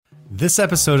This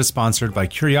episode is sponsored by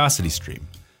CuriosityStream,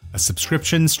 a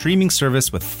subscription streaming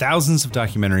service with thousands of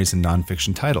documentaries and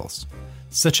nonfiction titles,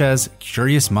 such as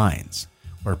Curious Minds,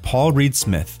 where Paul Reed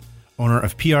Smith, owner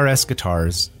of PRS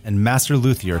Guitars, and master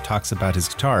luthier talks about his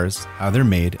guitars, how they're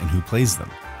made, and who plays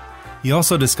them. He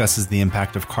also discusses the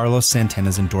impact of Carlos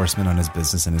Santana's endorsement on his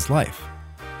business and his life.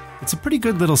 It's a pretty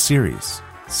good little series.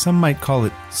 Some might call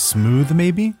it smooth,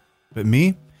 maybe, but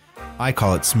me, I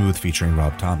call it smooth featuring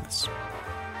Rob Thomas.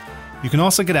 You can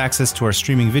also get access to our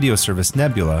streaming video service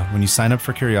Nebula when you sign up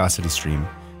for CuriosityStream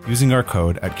using our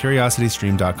code at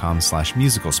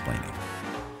curiositystream.com/musicalsplaining.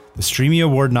 The Streamy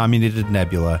Award-nominated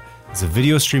Nebula is a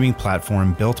video streaming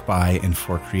platform built by and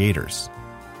for creators.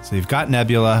 So you've got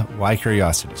Nebula, why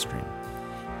CuriosityStream?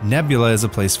 Nebula is a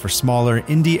place for smaller,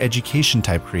 indie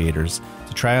education-type creators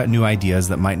to try out new ideas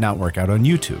that might not work out on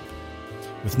YouTube.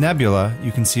 With Nebula,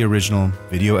 you can see original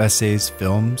video essays,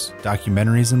 films,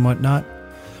 documentaries, and whatnot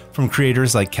from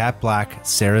creators like Kat Black,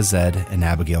 Sarah Zed, and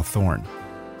Abigail Thorne.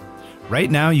 Right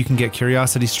now, you can get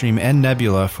CuriosityStream and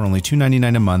Nebula for only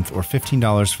 $2.99 a month or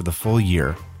 $15 for the full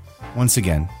year. Once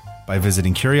again, by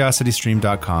visiting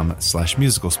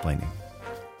curiositystream.com/musicalsplaining.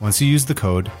 Once you use the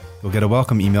code, you'll get a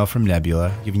welcome email from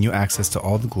Nebula giving you access to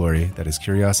all the glory that is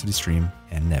CuriosityStream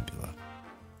and Nebula.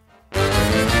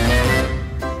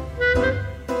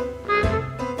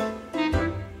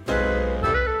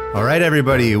 All right,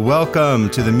 everybody, welcome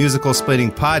to the Musical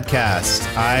Splaining Podcast.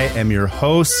 I am your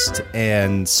host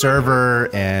and server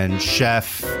and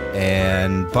chef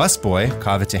and busboy,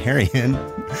 Kaveh Taherian.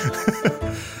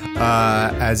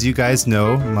 As you guys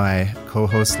know, my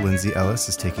co-host Lindsay Ellis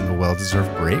is taking a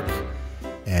well-deserved break.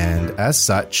 And as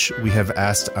such, we have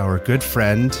asked our good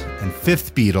friend and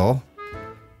fifth Beatle,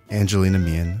 Angelina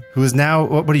Meehan, who is now,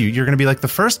 what are you? You're going to be like the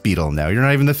first Beatle now. You're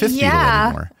not even the fifth Beatle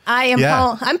anymore. I am.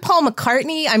 Yeah. I'm Paul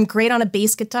McCartney. I'm great on a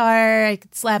bass guitar. I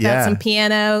could slap out some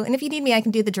piano. And if you need me, I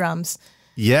can do the drums.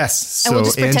 Yes. So and we'll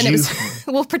just pretend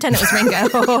we'll pretend it was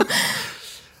Ringo.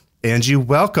 Angie,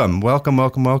 welcome.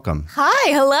 Hi,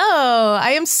 hello.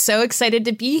 I am so excited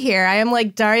to be here. I am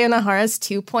like Dario Naharis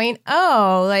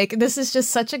 2.0. Like, this is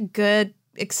just such a good,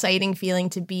 exciting feeling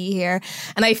to be here.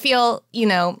 And I feel,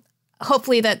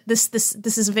 hopefully that this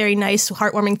is a very nice,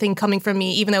 heartwarming thing coming from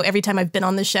me, even though every time I've been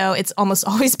on the show, it's almost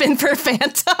always been for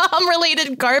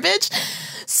Phantom-related garbage.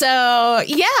 So,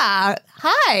 yeah.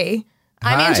 Hi.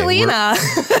 I'm Angelina.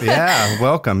 Yeah,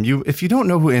 welcome. If you don't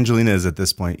know who Angelina is at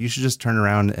this point, you should just turn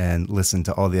around and listen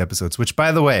to all the episodes, which,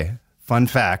 by the way, fun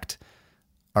fact,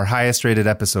 our highest rated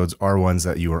episodes are ones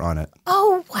that you were on it.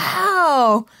 Oh,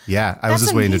 wow. Yeah, I was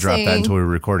just waiting to drop that until we were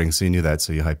recording, so you knew that,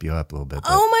 so you hype you up a little bit.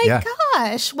 Oh, my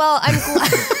gosh. Well, I'm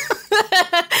glad.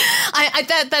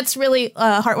 That's really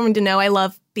heartwarming to know. I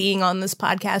love being on this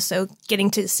podcast, so getting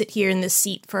to sit here in this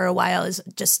seat for a while is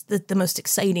just the most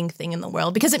exciting thing in the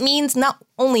world, because it means not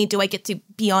only do I get to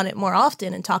be on it more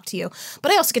often and talk to you,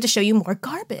 but I also get to show you more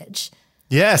garbage.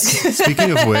 Yes.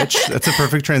 Speaking of which, that's a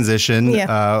perfect transition.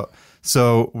 Yeah.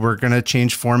 So we're going to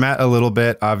change format a little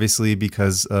bit, obviously,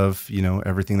 because of,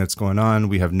 everything that's going on.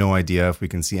 We have no idea if we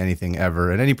can see anything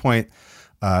ever at any point.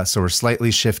 So we're slightly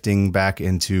shifting back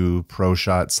into pro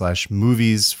shot /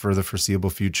 movies for the foreseeable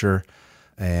future.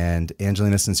 And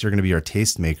Angelina, since you're going to be our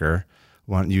tastemaker,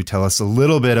 why don't you tell us a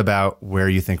little bit about where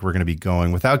you think we're going to be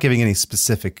going without giving any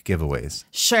specific giveaways?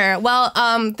 Sure. Well,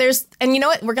 and you know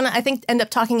what? We're going to, I think, end up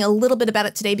talking a little bit about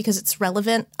it today because it's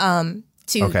relevant to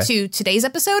today's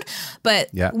episode. But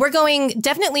we're going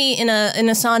definitely in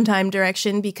a Sondheim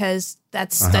direction, because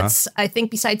that's I think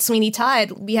besides Sweeney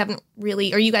Todd, we haven't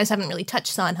really, or you guys haven't really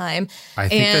touched Sondheim. I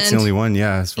think that's the only one,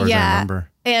 as far as I remember.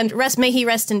 And may he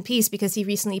rest in peace, because he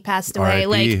recently passed away.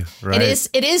 R.I.P., right.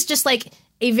 It is just like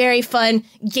a very fun,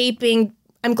 gaping,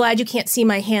 I'm glad you can't see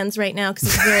my hands right now because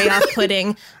it's very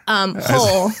off-putting,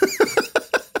 hole.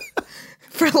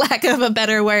 For lack of a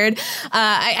better word.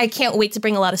 I can't wait to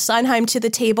bring a lot of Sondheim to the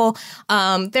table.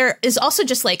 There is also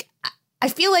just like, I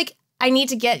feel like I need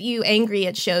to get you angry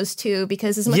at shows too,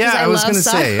 because as much as I love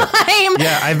Sondheim.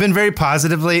 I've been very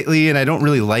positive lately and I don't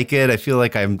really like it. I feel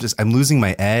like I'm losing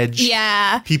my edge.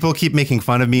 Yeah. People keep making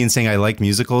fun of me and saying I like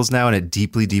musicals now, and it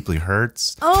deeply, deeply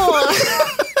hurts.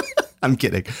 Oh. I'm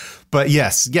kidding. But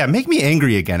yes, make me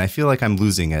angry again. I feel like I'm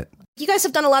losing it. You guys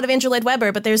have done a lot of Andrew Lloyd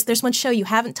Webber, but there's one show you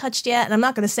haven't touched yet, and I'm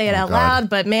not going to say it out loud,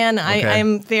 but man,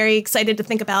 I'm very excited to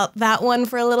think about that one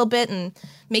for a little bit and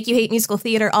make you hate musical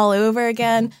theater all over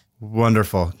again.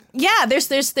 Wonderful. Yeah,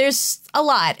 there's a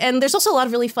lot, and there's also a lot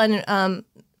of really fun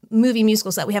movie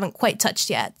musicals that we haven't quite touched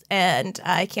yet, and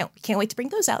I can't wait to bring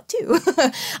those out too.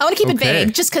 I want to keep it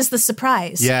vague, just because the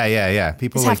surprise. Yeah.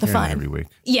 People like hearing that every week.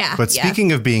 Yeah. But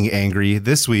speaking of being angry,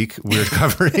 this week we're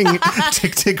covering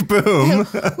Tick, Tick, Boom.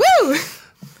 Woo!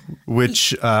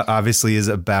 Which obviously is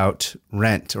about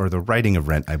Rent, or the writing of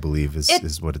Rent, I believe,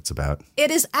 is what it's about.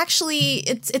 It is actually,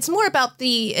 it's more about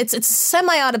it's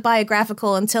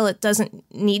semi-autobiographical until it doesn't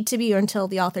need to be, or until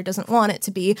the author doesn't want it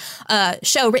to be. A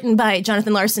show written by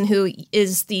Jonathan Larson, who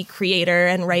is the creator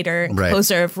and writer and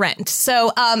composer of Rent.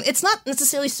 So it's not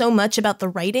necessarily so much about the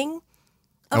writing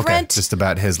of Rent. Just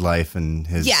about his life and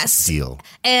his deal.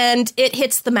 And it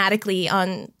hits thematically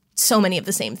on so many of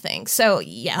the same things. So,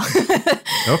 yeah.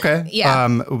 Okay.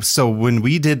 Yeah. So when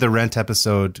we did the Rent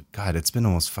episode, God, it's been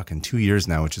almost fucking 2 years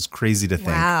now, which is crazy to think.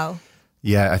 Wow.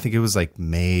 Yeah, I think it was like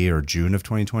May or June of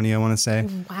 2020, I want to say.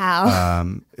 Wow.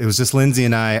 It was just Lindsay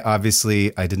and I.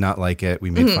 Obviously, I did not like it. We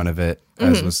made fun of it,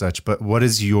 as was such. But what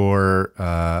is your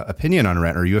opinion on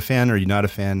Rent? Are you a fan? Are you not a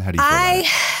fan? How do you feel about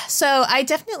it? So I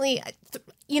definitely...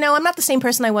 I'm not the same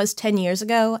person I was 10 years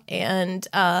ago, and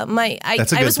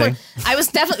That's a good thing. I was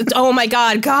definitely. Oh my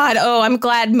God! Oh, I'm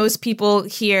glad most people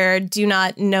here do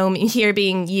not know me. Here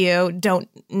being you, don't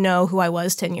know who I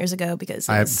was 10 years ago, because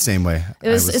same way.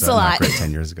 It's a lot. Not great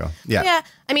 10 years ago. Yeah. Yeah.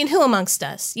 I mean, who amongst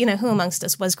us? Who amongst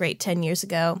us was great 10 years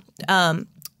ago?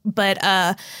 But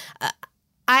Rent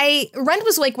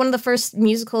was like one of the first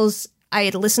musicals I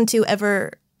had listened to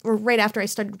ever, or right after I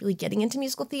started really getting into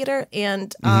musical theater,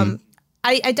 and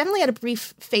I definitely had a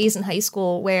brief phase in high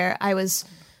school where I was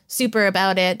super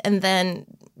about it, and then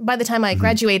by the time I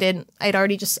graduated, I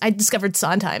discovered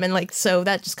Sondheim, and so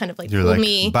that just kind of pulled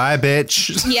me. Bye,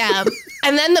 bitch. Yeah.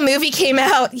 And then the movie came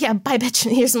out. Yeah, bye, bitch.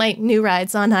 Here's my new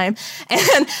ride, Sondheim.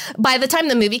 And by the time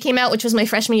the movie came out, which was my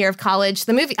freshman year of college,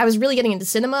 I was really getting into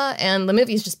cinema, and the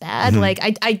movie is just bad.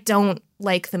 I don't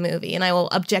like the movie, and I will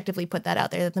objectively put that out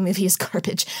there, that the movie is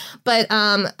garbage. But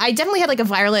I definitely had a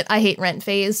violent I hate Rent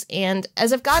phase, and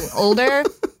as I've gotten older,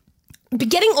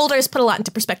 getting older has put a lot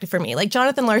into perspective for me.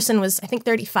 Jonathan Larson was, I think,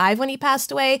 35 when he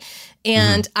passed away,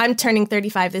 and I'm turning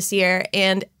 35 this year,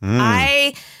 and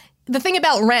the thing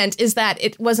about Rent is that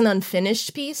it was an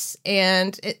unfinished piece,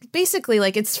 and it basically,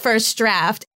 its first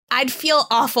draft, I'd feel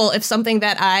awful if something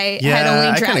that I had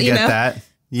only drafted, I kind of get that.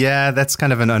 Yeah, that's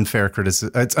kind of an unfair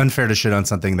criticism. It's unfair to shit on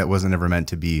something that wasn't ever meant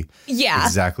to be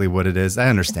exactly what it is. I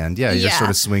understand. Yeah, you're sort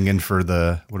of swinging for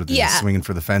swinging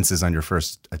for the fences on your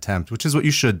first attempt, which is what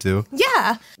you should do.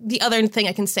 Yeah. The other thing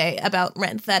I can say about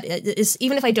Rent that is,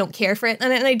 even if I don't care for it,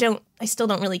 and I still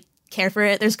don't really care for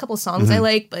it. There's a couple of songs I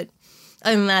like, but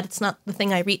other than that, it's not the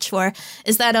thing I reach for,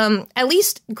 is that at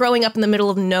least growing up in the middle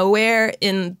of nowhere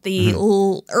in the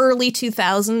early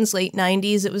 2000s, late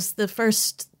 90s, it was the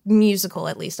first musical,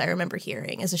 at least I remember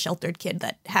hearing as a sheltered kid,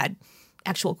 that had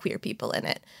actual queer people in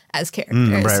it as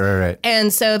characters. Right.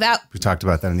 And so we talked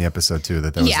about that in the episode too,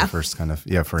 that was the first kind of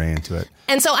foray into it.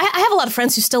 And so I have a lot of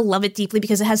friends who still love it deeply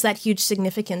because it has that huge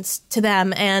significance to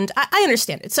them, and I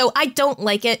understand it. So I don't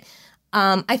like it.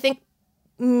 I think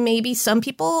maybe some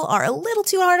people are a little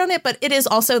too hard on it, but it is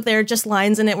also, there are just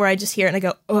lines in it where I just hear it and I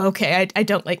go, oh, okay, I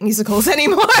don't like musicals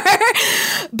anymore.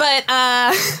 But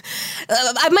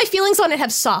my feelings on it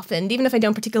have softened, even if I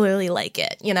don't particularly like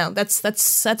it.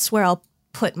 That's where I'll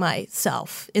put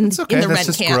myself in the Rent That's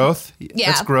just camp. Growth.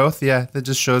 Yeah. That's growth. Yeah. That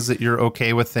just shows that you're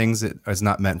okay with things that is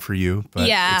not meant for you, but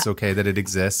it's okay that it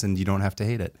exists and you don't have to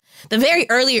hate it. The very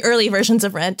early versions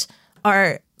of Rent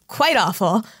are quite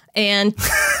awful, and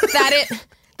that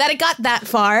it got that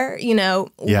far,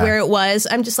 where it was,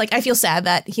 I'm just I feel sad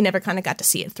that he never kind of got to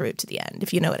see it through to the end,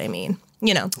 if you know what I mean.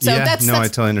 So I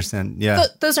totally understand. Yeah.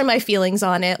 Those are my feelings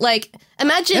on it.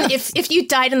 Imagine if you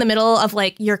died in the middle of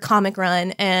your comic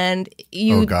run, and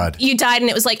you died, and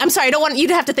it was I'm sorry, I don't want you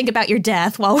to have to think about your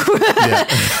death while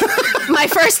my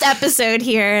first episode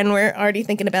here, and we're already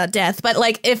thinking about death. But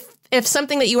if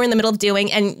something that you were in the middle of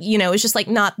doing, and it was just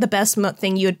not the best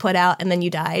thing you had put out, and then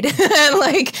you died,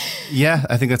 yeah,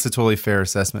 I think that's a totally fair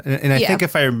assessment. And I think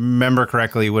if I remember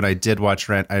correctly, when I did watch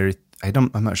Rent,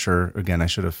 I'm not sure. Again, I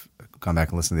should have gone back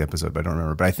and listened to the episode, but I don't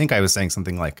remember. But I think I was saying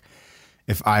something like,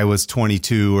 if I was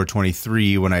 22 or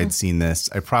 23 when I had seen this,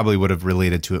 I probably would have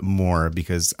related to it more,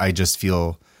 because I just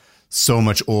feel so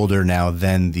much older now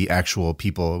than the actual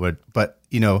people would. But,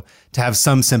 to have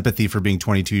some sympathy for being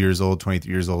 22 years old,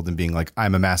 23 years old, and being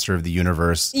I'm a master of the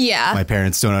universe. Yeah. My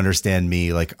parents don't understand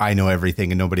me. I know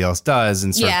everything and nobody else does.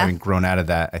 And sort of having grown out of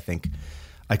that, I think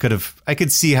I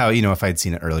could see how, if I'd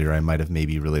seen it earlier, I might have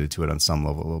maybe related to it on some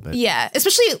level a little bit. Yeah,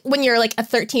 especially when you're like a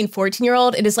 13,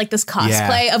 14-year-old, it is like this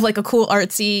cosplay of like a cool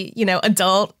artsy,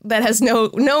 adult that has no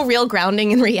real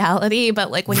grounding in reality.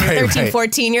 But like when you're 13,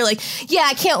 14, you're like, yeah,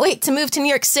 I can't wait to move to New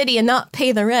York City and not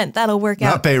pay the rent. That'll work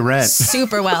out. Not pay rent.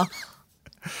 Super well.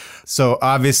 So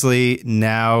obviously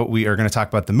now we are going to talk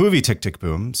about the movie Tick, Tick,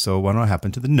 Boom. So why don't I hop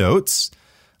into the notes?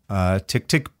 Tick,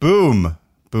 Tick, Boom.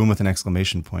 Boom with an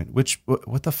exclamation point.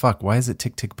 What the fuck? Why is it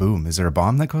tick, tick, boom? Is there a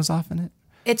bomb that goes off in it?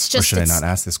 It's just. Or should I not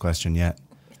ask this question yet?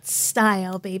 It's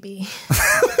style, baby.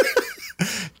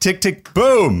 Tick, Tick,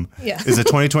 Boom is a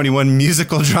 2021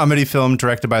 musical dramedy film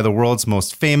directed by the world's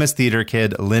most famous theater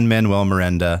kid, Lin-Manuel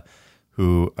Miranda,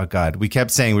 who, oh God, we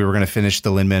kept saying we were going to finish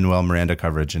the Lin-Manuel Miranda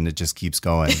coverage, and it just keeps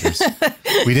going.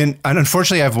 We didn't, and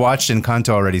unfortunately, I've watched Encanto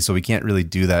already, so we can't really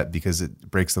do that because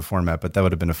it breaks the format, but that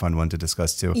would have been a fun one to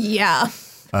discuss too. Yeah.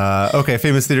 Okay,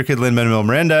 famous theater kid Lin-Manuel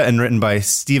Miranda, and written by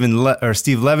Steve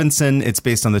Levinson. It's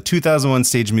based on the 2001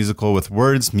 stage musical with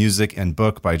words, music, and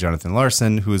book by Jonathan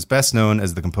Larson, who is best known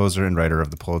as the composer and writer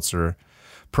of the Pulitzer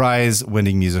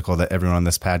Prize-winning musical that everyone on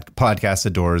this podcast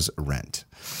adores, Rent.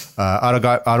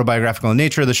 Autobiographical in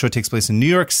nature, the show takes place in New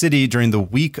York City during the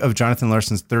week of Jonathan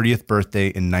Larson's 30th birthday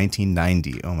in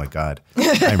 1990. Oh my God.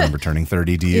 I remember turning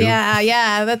 30. Do you?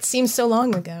 Yeah. That seems so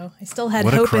long ago. I still had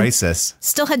hope. What a crisis.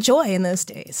 Still had joy in those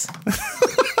days.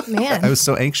 Man. I was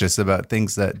so anxious about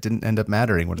things that didn't end up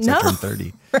mattering once I turned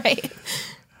 30. Right.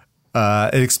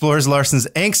 It explores Larson's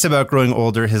angst about growing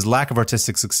older, his lack of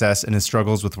artistic success, and his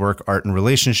struggles with work, art, and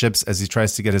relationships as he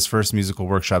tries to get his first musical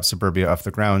workshop, Suburbia, off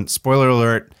the ground. Spoiler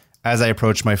alert, as I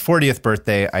approach my 40th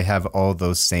birthday, I have all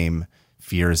those same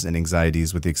fears and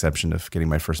anxieties with the exception of getting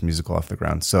my first musical off the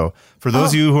ground. So for those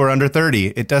of you who are under 30,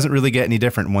 it doesn't really get any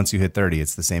different once you hit 30.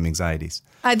 It's the same anxieties.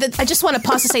 I just want to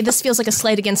pause to say this feels like a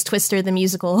slight against Twister, the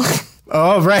musical.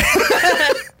 Oh, right.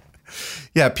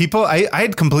 Yeah, people, I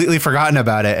had completely forgotten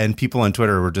about it, and people on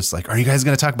Twitter were just like, are you guys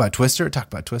going to talk about Twister? Talk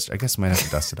about Twister. I guess we might have to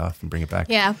dust it off and bring it back.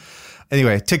 Yeah.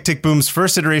 Anyway, Tick, Tick, Boom's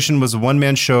first iteration was a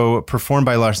one-man show performed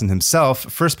by Larson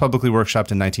himself, first publicly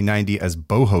workshopped in 1990 as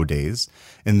Boho Days,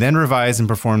 and then revised and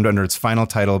performed under its final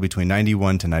title between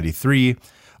 91 to 93.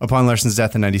 Upon Larson's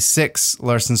death in 96,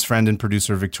 Larson's friend and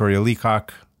producer Victoria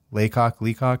Leacock, I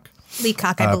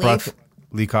believe.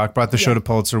 Leacock brought the show to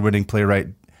Pulitzer-winning playwright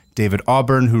David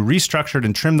Auburn, who restructured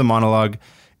and trimmed the monologue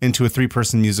into a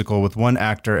 3-person musical with one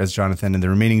actor as Jonathan and the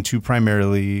remaining 2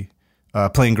 primarily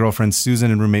playing girlfriends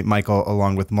Susan and roommate Michael,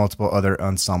 along with multiple other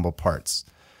ensemble parts.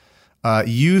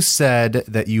 You said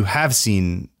that you have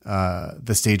seen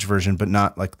the stage version, but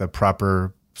not like the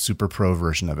proper super pro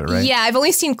version of it, right? Yeah, I've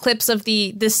only seen clips of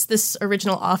this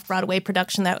original off-Broadway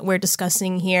production that we're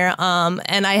discussing here.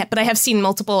 But I have seen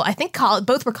multiple, I think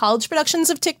both were college productions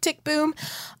of Tick, Tick, Boom,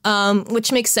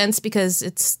 which makes sense because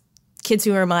it's kids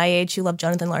who are my age who love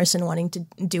Jonathan Larson wanting to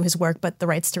do his work, but the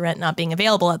rights to Rent not being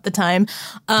available at the time.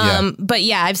 But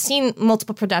yeah, I've seen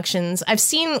multiple productions. I've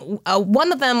seen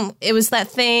one of them. It was that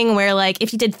thing where like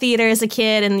if you did theater as a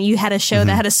kid and you had a show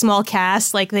that had a small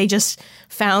cast, like they just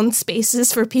found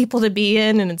spaces for people to be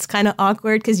in, and it's kind of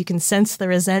awkward because you can sense the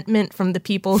resentment from the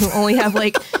people who only have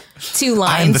like 2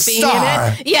 lines being star.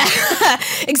 in it. Yeah,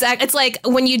 exactly. It's like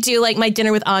when you do like My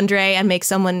Dinner with Andre and make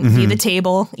someone be the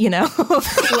table,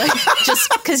 like, just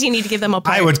because you need to give them a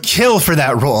part. I would kill for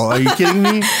that role. Are you kidding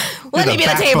me? Let me be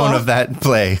the table of that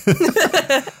play.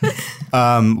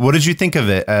 What did you think of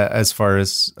it as far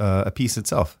as a piece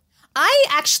itself? I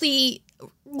actually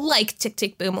like Tick,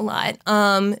 Tick, Boom a lot.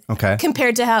 Okay.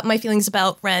 Compared to how my feelings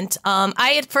about Rent.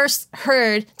 I had first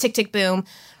heard Tick, Tick, Boom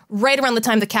right around the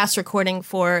time the cast recording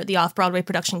for the off-Broadway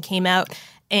production came out.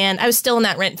 And I was still in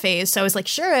that Rent phase. So I was like,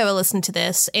 sure, I will listen to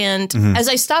this. And as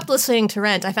I stopped listening to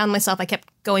Rent, I found myself, I kept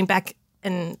going back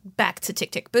to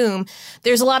Tick, Tick, Boom.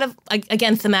 There's a lot of,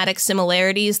 again, thematic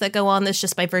similarities that go on this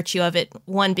just by virtue of it,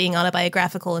 1 being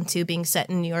autobiographical and 2 being set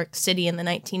in New York City in the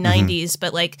 1990s.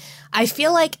 But like, I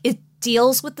feel like it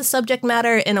deals with the subject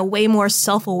matter in a way more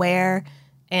self-aware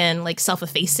and like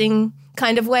self-effacing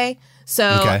kind of way. So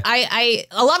I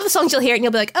a lot of the songs you'll hear and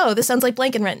you'll be like, oh, this sounds like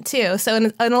Blank and Rent too. So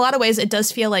in a lot of ways, it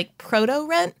does feel like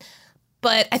proto-Rent.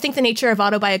 But I think the nature of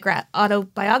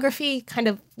autobiography kind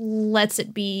of lets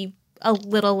it be a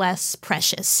little less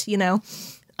precious, Yeah.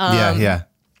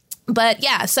 But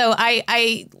yeah, so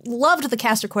I loved the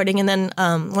cast recording. And then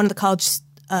one of the college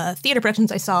theater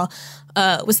productions I saw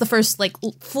was the first like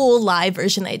full live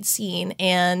version I'd seen.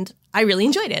 And I really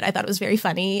enjoyed it. I thought it was very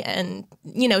funny. And,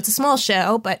 it's a small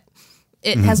show, but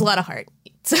it has a lot of heart.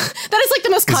 So that is like the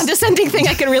most condescending thing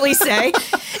I can really say.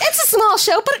 It's a small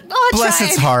show, but bless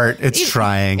its heart, it's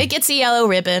trying. It gets a yellow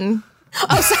ribbon.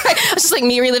 Oh, sorry. I was just like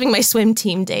me reliving my swim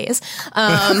team days.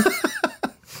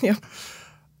 Yeah.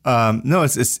 No,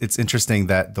 it's interesting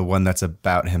that the one that's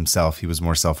about himself, he was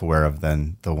more self-aware of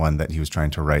than the one that he was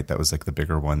trying to write. That was like the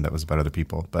bigger one that was about other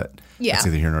people. But that's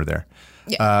neither here nor there.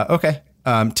 Yeah. Okay.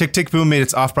 Tick, Tick, Boom made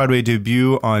its off-Broadway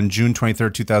debut on June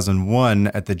 23rd, 2001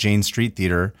 at the Jane Street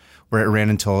Theater, where it ran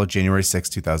until January 6,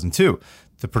 2002.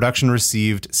 The production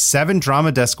received 7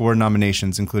 Drama Desk Award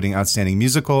nominations, including Outstanding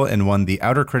Musical, and won the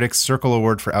Outer Critics Circle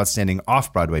Award for Outstanding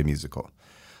Off-Broadway Musical.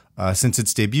 Since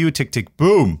its debut, Tick, Tick,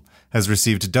 Boom has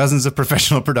received dozens of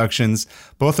professional productions,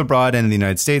 both abroad and in the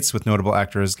United States, with notable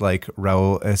actors like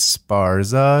Raul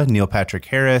Esparza, Neil Patrick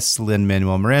Harris,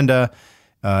 Lin-Manuel Miranda.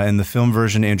 In the film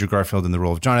version, Andrew Garfield in the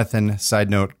role of Jonathan. Side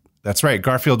note, that's right,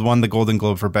 Garfield won the Golden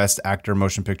Globe for Best Actor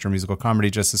Motion Picture Musical Comedy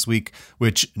just this week,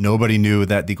 which nobody knew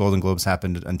that the Golden Globes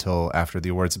happened until after the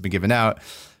awards had been given out.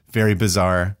 Very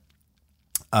bizarre.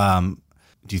 Do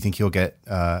you think he'll get...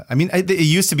 it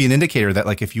used to be an indicator that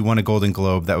like if you won a Golden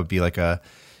Globe, that would be like a...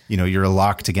 you're a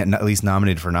lock to get at least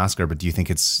nominated for an Oscar. But do you think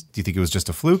it was just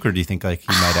a fluke, or do you think like he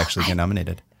might actually get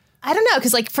nominated? I don't know,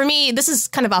 because like for me, this is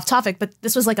kind of off topic, but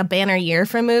this was like a banner year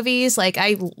for movies. Like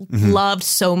I loved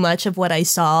so much of what I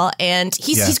saw, and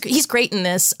he's great in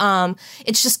this.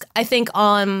 It's just I think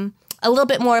a little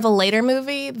bit more of a later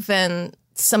movie than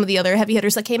some of the other heavy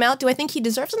hitters that came out. Do I think he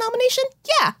deserves a nomination?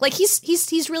 Yeah, like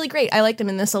he's really great. I liked him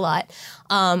in this a lot,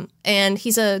 and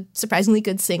he's a surprisingly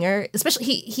good singer. Especially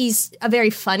he's a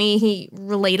very funny,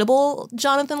 relatable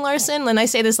Jonathan Larson. And I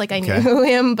say this like I knew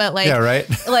him, but like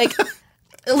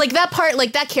like that part,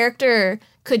 like that character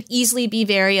could easily be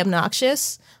very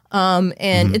obnoxious.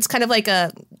 And it's kind of like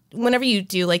whenever you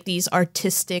do like these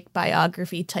artistic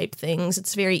biography type things,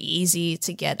 it's very easy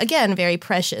to get, again, very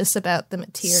precious about the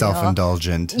material.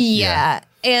 Self-indulgent. Yeah.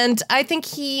 And I think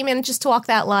he manages to walk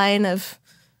that line of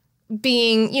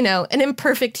being, an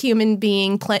imperfect human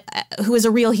being who is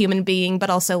a real human being, but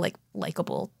also like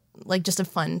likable, like just a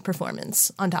fun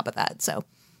performance on top of that. So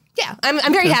yeah,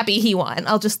 I'm very happy he won.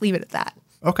 I'll just leave it at that.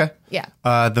 Okay. Yeah.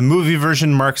 The movie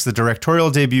version marks the directorial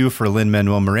debut for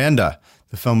Lin-Manuel Miranda.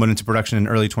 The film went into production in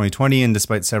early 2020, and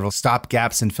despite several stop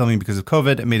gaps in filming because of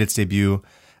COVID, it made its debut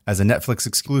as a Netflix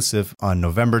exclusive on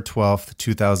November 12th,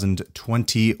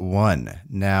 2021.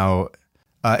 Now,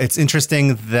 it's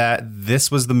interesting that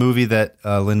this was the movie that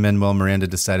Lin-Manuel Miranda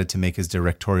decided to make his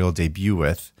directorial debut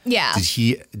with. Yeah.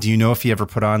 Do you know if he ever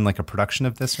put on like a production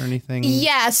of this or anything?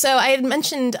 Yeah. So I had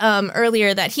mentioned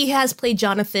earlier that he has played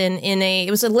Jonathan it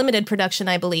was a limited production,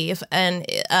 I believe. And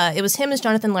it was him as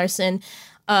Jonathan Larson.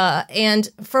 And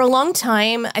for a long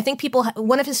time, I think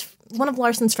one of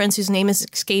Larson's friends, whose name is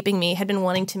escaping me, had been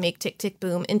wanting to make Tick, Tick,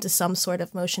 Boom into some sort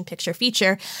of motion picture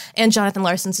feature. And Jonathan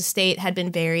Larson's estate had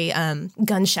been very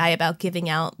gun shy about giving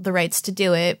out the rights to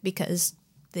do it because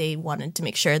they wanted to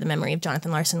make sure the memory of Jonathan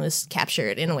Larson was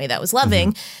captured in a way that was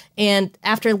loving. And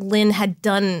after Lin had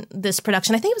done this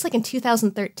production, I think it was like in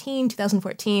 2013,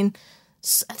 2014,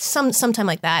 sometime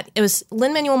like that. It was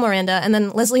Lin-Manuel Miranda and then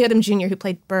Leslie Odom Jr., who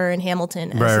played Burr in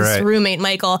Hamilton, as his roommate,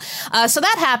 Michael. So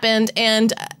that happened,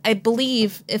 and I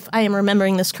believe, if I am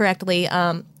remembering this correctly,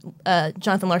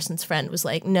 Jonathan Larson's friend was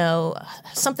like, no,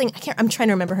 something, I'm trying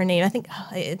to remember her name. I think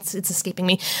it's escaping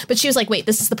me. But she was like, wait,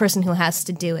 this is the person who has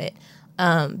to do it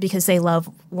because they love,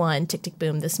 one, Tick, Tick,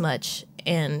 Boom this much,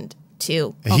 and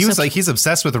two. He was like, he's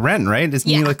obsessed with Rent, right? Isn't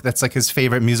he like, that's like his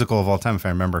favorite musical of all time, if I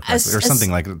remember correctly, or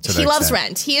something like that. He loves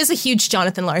Rent. He is a huge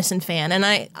Jonathan Larson fan. And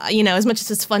I, as much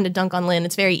as it's fun to dunk on Lin,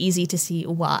 it's very easy to see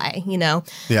why,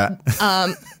 Yeah.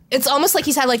 It's almost like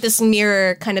he's had like this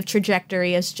mirror kind of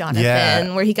trajectory as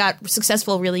Jonathan, where he got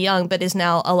successful really young, but is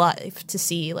now alive to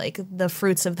see like the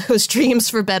fruits of those dreams,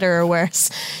 for better or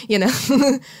worse,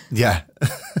 Yeah.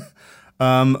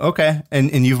 Okay.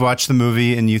 And you've watched the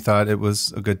movie and you thought it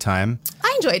was a good time.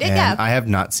 I enjoyed it, and yeah. I have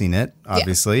not seen it,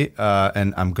 obviously.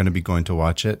 And I'm going to be going to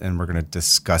watch it and we're going to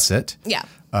discuss it. Yeah.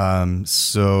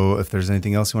 So if there's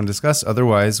anything else you want to discuss,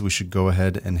 otherwise we should go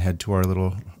ahead and head to our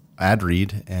little ad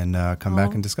read and come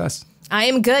back and discuss. I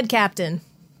am good, Captain.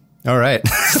 All right.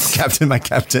 Captain, my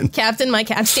captain. Captain, my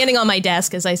captain. Standing on my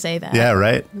desk as I say that. Yeah,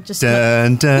 right. Just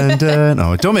dun, dun, dun.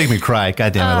 Oh, don't make me cry.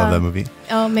 God damn, I love that movie.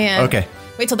 Oh, man. Okay.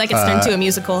 Wait till that gets turned into a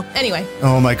musical. Anyway.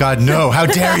 Oh, my God, no. How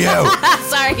dare you?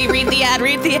 Sorry, read the ad. All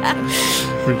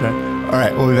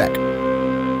right, we'll be back.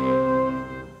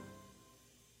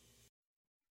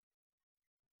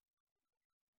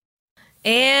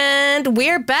 And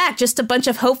we're back. Just a bunch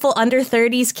of hopeful under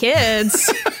 30s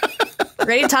kids.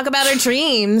 Ready to talk about our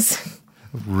dreams.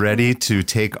 Ready to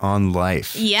take on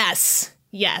life. Yes.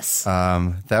 Yes.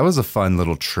 That was a fun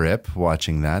little trip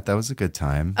watching that. That was a good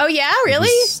time. Oh yeah, really?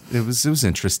 It was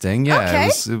interesting. Yeah,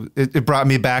 Okay. It brought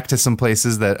me back to some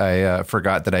places that I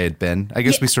forgot that I had been. I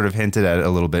guess we sort of hinted at it a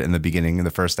little bit in the beginning, in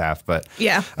the first half, but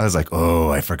yeah, I was like,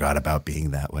 oh, I forgot about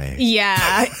being that way.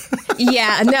 Yeah,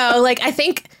 yeah. No, like I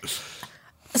think.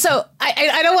 So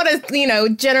I don't want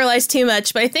to generalize too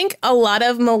much, but I think a lot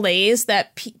of malaise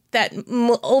that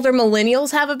older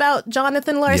millennials have about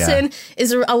Jonathan Larson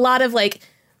is a lot of like,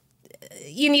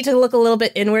 you need to look a little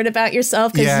bit inward about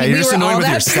yourself because you're we just were annoyed all with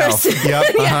that yourself. person.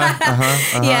 Yep.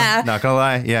 Yeah. Not gonna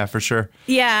lie. Yeah, for sure.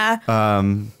 Yeah.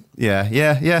 Yeah.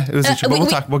 It was interesting.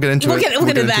 But we'll get into it. We'll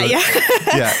get into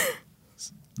that.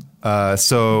 Yeah.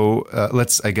 So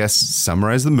let's, I guess,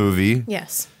 summarize the movie.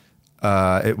 Yes.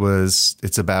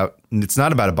 It's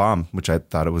not about a bomb, which I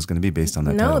thought it was going to be based on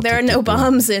that. No, title. there are no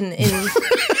bombs in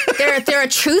there are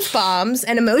truth bombs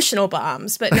and emotional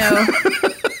bombs, but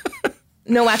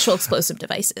no actual explosive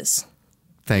devices.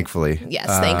 Thankfully. Yes,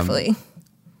 thankfully.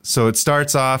 So it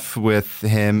starts off with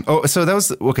him. Oh, so that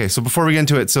was okay. So before we get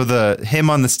into it, so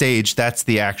him on the stage, that's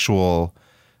the actual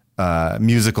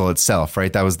musical itself,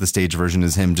 right? That was the stage version,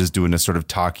 is him just doing a sort of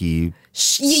talky,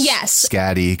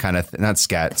 scatty kind of not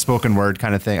scat, spoken word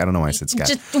kind of thing. I don't know why I said scat.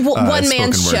 Just one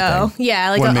man show. Thing. Yeah,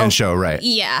 like one man show, right?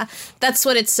 Yeah, that's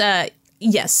what it's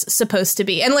supposed to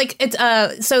be. And like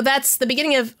it's so that's the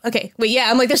beginning of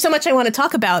I'm like, there's so much I want to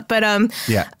talk about, but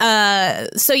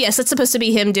so yes, it's supposed to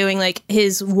be him doing like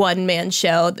his one man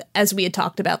show, as we had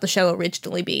talked about the show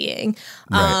originally being.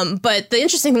 Right. But the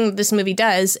interesting thing that this movie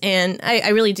does, and I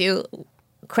really do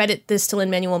credit this to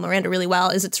Lin-Manuel Miranda really well,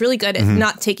 is it's really good at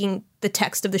not taking the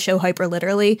text of the show hyper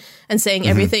literally and saying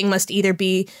everything must either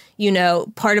be,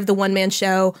 part of the one man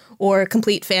show or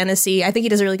complete fantasy. I think he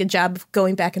does a really good job of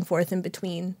going back and forth in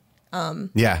between.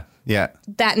 Yeah.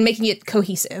 That and making it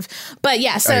cohesive. But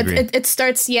yeah, so it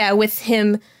starts, with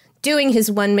him doing his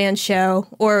one man show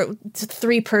or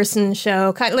 3-person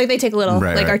show. Kind of like they take a little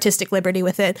artistic liberty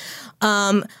with it.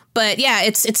 But yeah,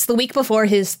 it's the week before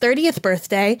his 30th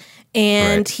birthday,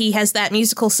 and he has that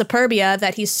musical Superbia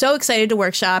that he's so excited to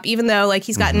workshop, even though like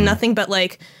he's gotten nothing but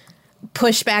like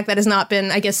pushback that has not been,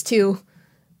 I guess, to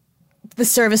the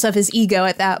service of his ego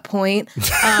at that point.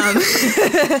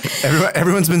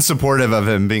 Everyone's been supportive of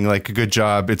him, being like, good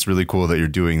job. It's really cool that you're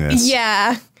doing this.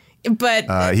 Yeah.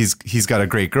 But he's got a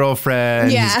great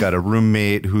girlfriend. Yeah. He's got a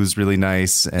roommate who's really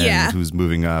nice and who's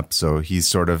moving up. So he's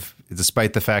sort of,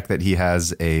 despite the fact that he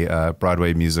has a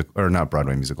Broadway music, or not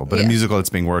Broadway musical, but a musical that's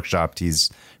being workshopped, he's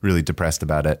really depressed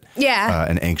about it. Yeah.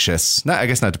 And anxious. I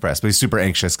guess not depressed, but he's super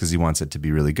anxious because he wants it to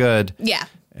be really good. Yeah.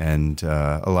 And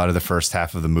a lot of the first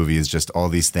half of the movie is just all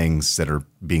these things that are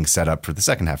being set up for the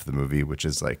second half of the movie, which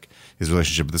is like his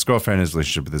relationship with his girlfriend, his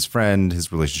relationship with his friend,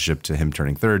 his relationship to him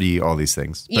turning 30, all these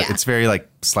things. But it's very like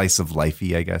slice of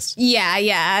lifey, I guess.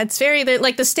 Yeah. It's very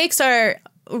like the stakes are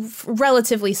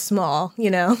relatively small,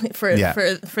 for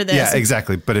this. Yeah,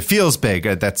 exactly. But it feels big.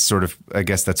 That's sort of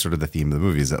the theme of the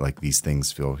movie, is that like these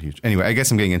things feel huge. Anyway, I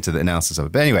guess I'm getting into the analysis of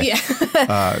it. But anyway,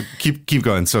 keep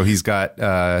going. So he's got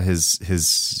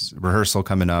his rehearsal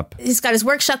coming up. He's got his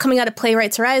workshop coming out at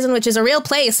Playwrights Horizon, which is a real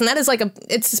place. And that is like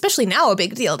it's especially now a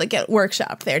big deal to get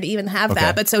workshopped there, to even have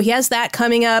that. But so he has that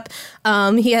coming up.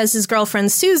 He has his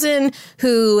girlfriend, Susan,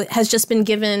 who has just been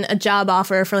given a job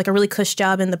offer for like a really cush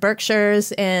job in the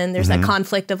Berkshires. And there's that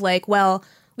conflict of like, well,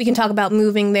 we can talk about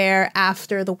moving there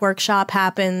after the workshop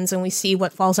happens and we see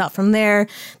what falls out from there.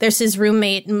 There's his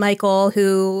roommate, Michael,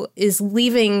 who is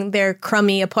leaving their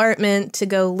crummy apartment to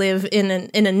go live in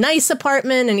a nice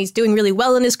apartment, and he's doing really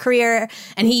well in his career.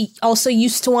 And he also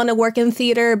used to want to work in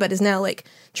theater, but is now like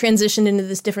transitioned into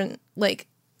this different like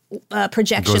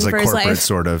projection goes, like, for his corporate, life.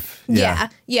 Sort of.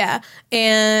 Yeah.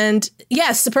 And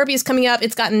yes, Superbia is coming up.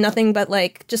 It's gotten nothing but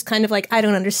like just kind of like, I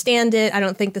don't understand it. I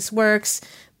don't think this works.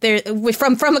 There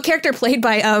from a character played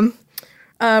by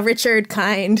Richard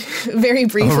Kind, very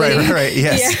briefly. Oh, right.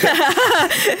 Yes.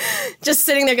 Yeah. Just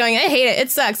sitting there going, I hate it. It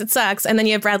sucks. And then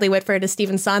you have Bradley Whitford as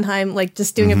Stephen Sondheim, like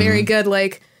just doing a very good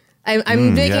like.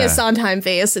 I'm making a Sondheim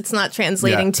face. It's not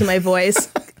translating to my voice.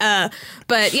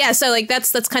 But yeah, so like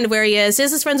that's kind of where he is.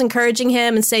 His friends encouraging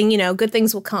him and saying, good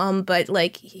things will come, but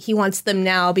like he wants them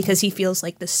now because he feels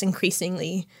like this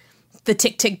increasingly, the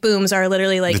tick tick booms are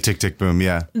literally like the tick tick boom.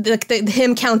 Yeah,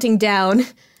 him counting down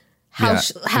how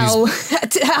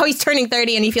he's turning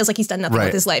 30 and he feels like he's done nothing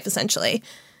with his life essentially.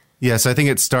 Yeah, so I think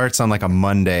it starts on like a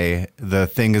Monday. The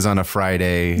thing is on a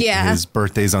Friday. Yeah, his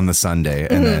birthday's on the Sunday,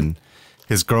 and then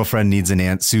his girlfriend needs an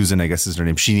answer. Susan, I guess is her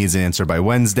name. She needs an answer by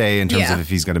Wednesday in terms of if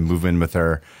he's going to move in with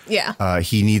her. Yeah.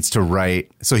 He needs to write.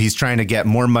 So he's trying to get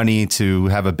more money to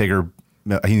have a bigger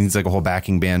he needs like a whole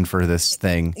backing band for this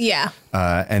thing. Yeah.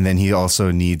 And then he also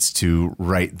needs to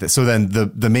write. So then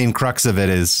the main crux of it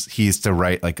is he's to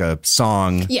write like a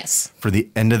song. Yes. For the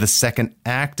end of the second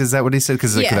act. Is that what he said?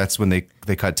 Because Yeah. that's when they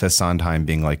cut to Sondheim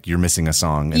being like, you're missing a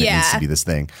song and it needs to be this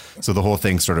thing. So the whole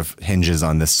thing sort of hinges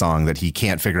on this song that he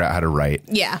can't figure out how to write.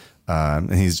 Yeah.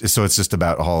 And so it's just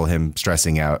about all him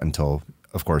stressing out until,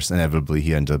 of course, inevitably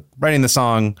he ends up writing the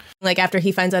song. Like after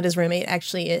he finds out his roommate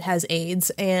actually it has AIDS,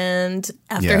 and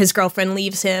after Yeah. his girlfriend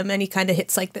leaves him, and he kind of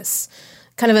hits like this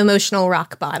kind of emotional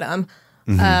rock bottom,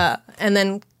 and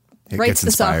then writes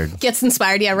the song. Gets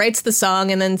inspired, yeah, writes the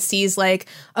song, and then sees like,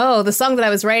 oh, the song that I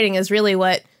was writing is really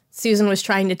what Susan was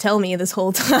trying to tell me this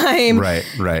whole time.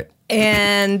 Right.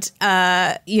 And,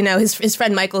 his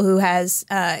friend Michael, who has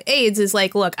AIDS, is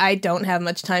like, look, I don't have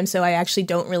much time, so I actually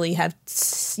don't really have,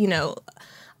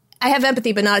 I have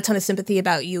empathy, but not a ton of sympathy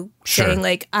about you saying,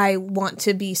 like, I want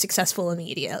to be successful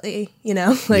immediately,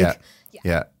 Like,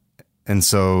 yeah. And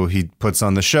so he puts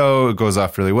on the show. It goes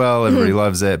off really well. Everybody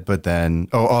loves it. But then,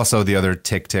 also the other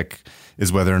tick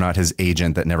is whether or not his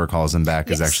agent that never calls him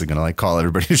back is actually going to like call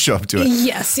everybody to show up to it.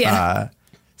 Yes, yeah.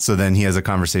 So then he has a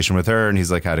conversation with her and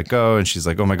he's like, how'd it go? And she's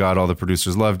like, oh my God, all the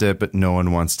producers loved it, but no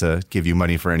one wants to give you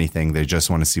money for anything. They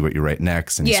just want to see what you write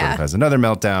next. And he sort of has another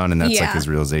meltdown, and that's like his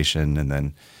realization. And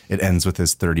then it ends with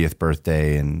his 30th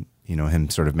birthday and, him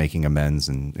sort of making amends,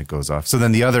 and it goes off. So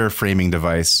then the other framing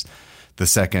device,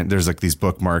 there's like these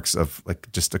bookmarks of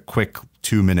like just a quick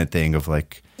 2-minute thing of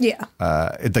like,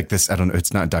 it's like this, I don't know,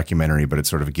 it's not documentary, but it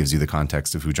sort of gives you the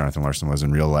context of who Jonathan Larson was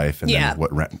in real life and then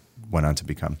what went on to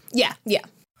become. Yeah.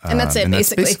 And that's it,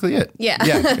 basically. That's basically it.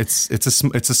 Yeah.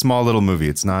 It's a small little movie.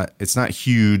 It's not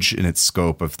huge in its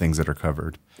scope of things that are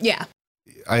covered. Yeah.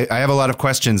 I have a lot of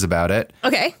questions about it.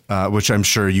 Okay. Which I'm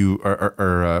sure you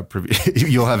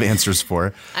you'll have answers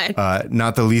for.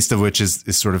 Not the least of which is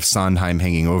sort of Sondheim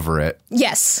hanging over it.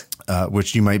 Yes.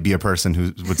 Which you might be a person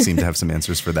who would seem to have some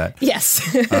answers for that. Yes.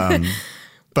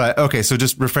 But okay, so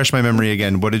just refresh my memory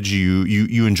again. What did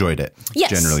you enjoyed it? Yes.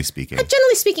 Generally speaking.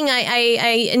 Generally speaking,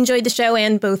 I enjoyed the show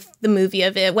and both the movie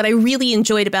of it. What I really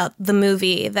enjoyed about the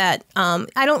movie that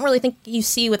I don't really think you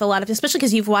see with a lot of, especially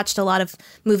because you've watched a lot of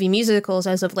movie musicals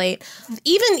as of late.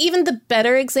 Even the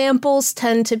better examples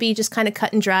tend to be just kind of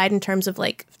cut and dried in terms of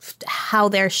like how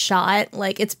they're shot.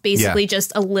 Like it's basically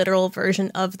just a literal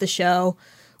version of the show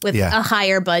with a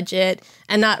higher budget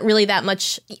and not really that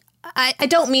much. I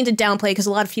don't mean to downplay, because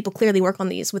a lot of people clearly work on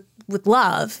these with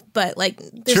love, but like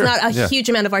there's not a huge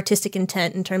amount of artistic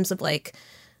intent in terms of like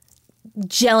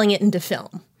gelling it into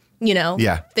film,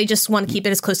 Yeah. They just want to keep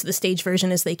it as close to the stage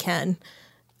version as they can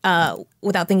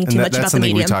without thinking too much about the medium. That's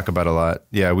something we talk about a lot.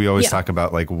 Yeah, we always talk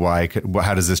about like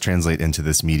how does this translate into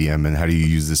this medium, and how do you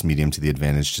use this medium to the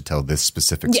advantage to tell this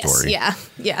specific story?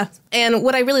 Yeah. And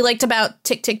what I really liked about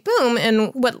Tick, Tick, Boom,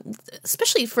 and what,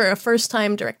 especially for a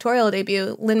first-time directorial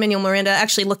debut, Lin-Manuel Miranda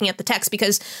actually looking at the text,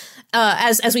 because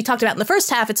as we talked about in the first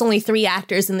half, it's only 3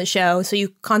 actors in the show, so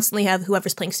you constantly have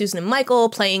whoever's playing Susan and Michael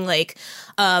playing like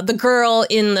the girl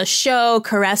in the show,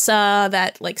 Caressa,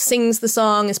 that like sings the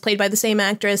song, is played by the same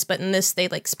actress, but in this they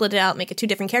like split it out, make it 2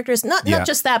 different characters. Not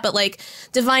just that, but like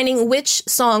divining which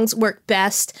songs work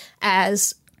best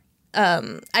as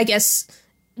I guess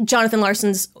Jonathan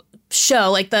Larson's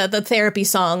show, like the therapy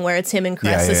song where it's him and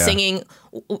Caressa singing.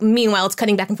 Meanwhile, it's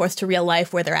cutting back and forth to real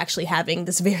life where they're actually having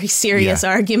this very serious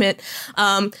argument.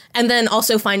 And then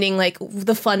also finding like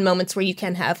the fun moments where you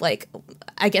can have like,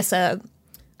 I guess a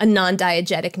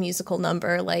non-diegetic musical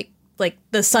number like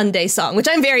the Sunday song, which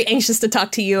I'm very anxious to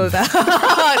talk to you about.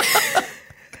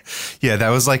 Yeah, that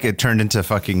was like, it turned into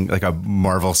fucking like a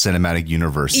Marvel Cinematic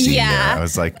Universe scene there. I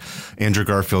was like, Andrew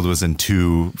Garfield was in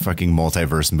 2 fucking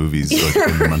multiverse movies like,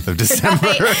 in the month of December.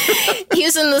 Right. He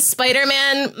was in the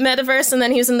Spider-Man metaverse, and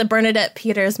then he was in the Bernadette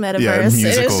Peters metaverse. Yeah,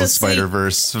 musical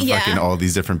Spider-Verse, fucking all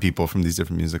these different people from these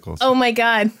different musicals. Oh my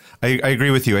God. I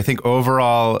agree with you. I think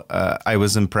overall, I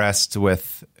was impressed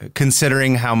with,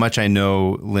 considering how much I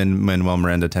know Lin-Manuel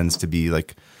Miranda tends to be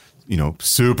like,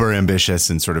 super ambitious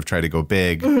and sort of try to go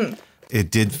big. Mm-hmm. It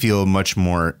did feel much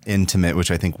more intimate, which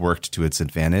I think worked to its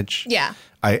advantage. Yeah.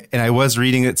 I was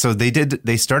reading it. So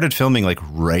they started filming like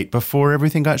right before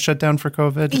everything got shut down for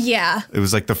COVID. Yeah. It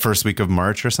was like the first week of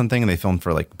March or something. And they filmed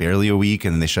for like barely a week,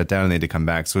 and then they shut down and they had to come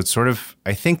back. So it's sort of,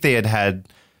 I think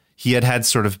he had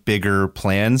sort of bigger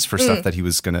plans for stuff that he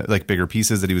was going to, like bigger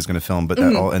pieces that he was going to film, but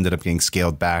that all ended up getting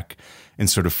scaled back and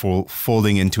sort of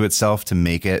folding into itself to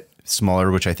make it smaller,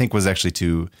 which I think was actually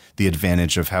to the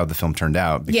advantage of how the film turned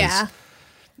out. Because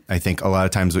I think a lot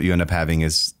of times what you end up having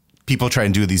is people try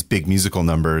and do these big musical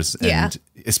numbers, and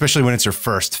especially when it's your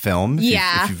first film,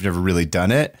 if you've never really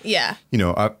done it. Yeah. You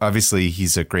know, obviously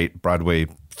he's a great Broadway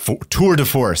tour de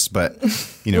force, but,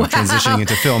 you know, transitioning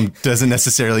into film doesn't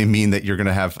necessarily mean that you're going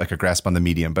to have like a grasp on the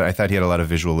medium. But I thought he had a lot of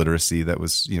visual literacy that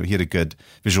was, you know, he had a good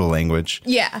visual language.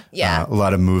 Yeah. Yeah. A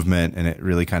lot of movement, and it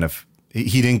really kind of,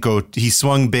 he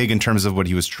swung big in terms of what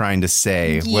he was trying to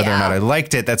say. Whether or not I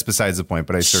liked it, that's besides the point.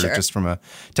 But I sort of, just from a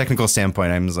technical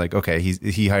standpoint, I was like, okay,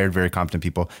 he hired very competent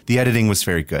people. The editing was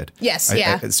very good. Yes,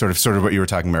 sort of what you were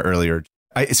talking about earlier.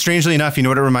 Strangely enough, you know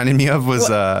what it reminded me of was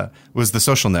The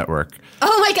Social Network.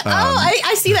 Oh my God.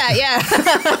 I see that.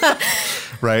 Yeah.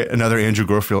 Right. Another Andrew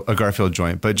Garfield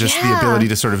joint, but just the ability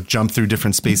to sort of jump through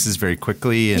different spaces very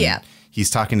quickly. And he's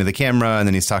talking to the camera, and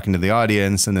then he's talking to the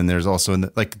audience. And then there's also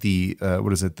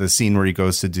the scene where he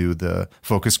goes to do the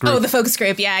focus group. Oh, the focus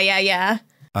group. Yeah.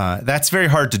 That's very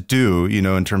hard to do, you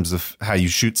know, in terms of how you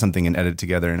shoot something and edit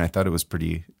together. And I thought it was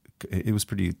pretty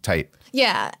tight.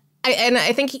 Yeah.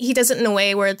 I think he does it in a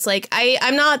way where it's like,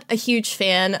 I'm not a huge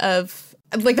fan of,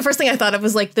 like, the first thing I thought of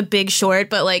was like The Big Short,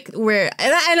 but like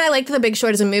I liked The Big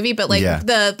Short as a movie, but like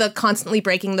the constantly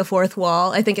breaking the fourth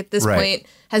wall, I think at this point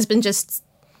has been just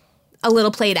a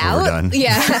little played out. Overdone.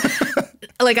 Yeah.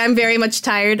 Like, I'm very much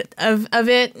tired of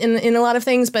it in a lot of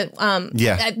things, but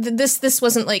this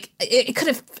wasn't like, it could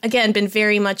have, again, been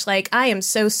very much like, I am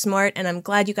so smart and I'm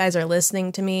glad you guys are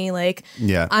listening to me. Like,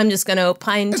 I'm just going to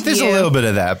opine to you. There's a little bit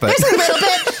of that, but there's a little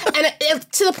bit.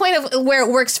 And to the point of where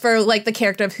it works for like the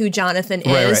character of who Jonathan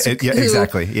is. Right.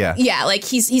 Exactly. Yeah. Yeah. Like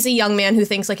he's a young man who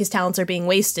thinks like his talents are being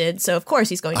wasted. So of course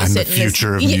he's going to sit in the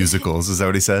future of musicals. Is that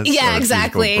what he says? Yeah,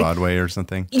 exactly. Broadway or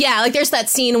something. Yeah. Like there's that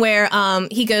scene where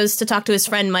he goes to talk to his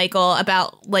friend Michael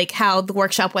about like how the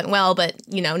workshop went well, but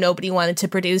you know, nobody wanted to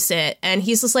produce it. And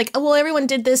he's just like, oh, well, everyone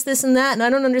did this, and that. And I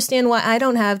don't understand why I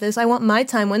don't have this. I want my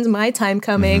time. When's my time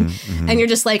coming? And you're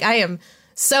just like, I am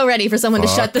so ready for someone to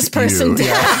shut this person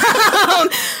down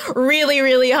really,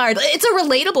 really hard. It's a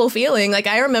relatable feeling. Like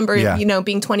I remember, you know,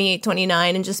 being 28,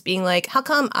 29 and just being like, how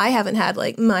come I haven't had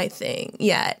like my thing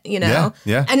yet, you know?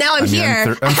 Yeah. And now I'm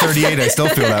here. I'm 38. I still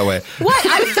feel that way. What?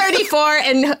 I'm 34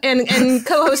 and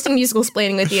co-hosting Musical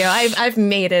Splaining with you. I've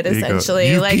made it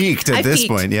essentially. You peaked at this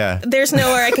point. Yeah. There's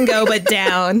nowhere I can go but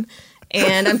down,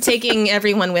 and I'm taking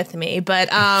everyone with me. But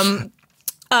like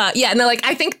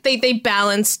I think they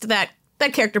balanced that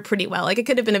character pretty well. Like it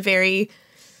could have been a very,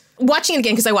 watching it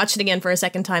again, because I watched it again for a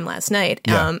second time last night.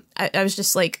 I was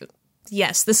just like,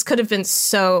 yes, this could have been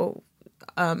so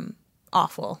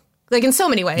awful. Like in so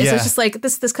many ways. It's just like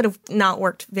this could have not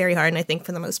worked very hard. And I think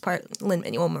for the most part,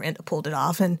 Lin-Manuel Miranda pulled it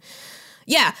off. And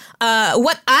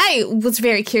what I was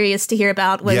very curious to hear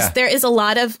about was there is a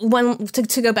lot of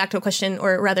to go back to a question,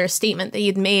 or rather a statement that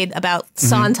you'd made about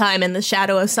Sondheim and the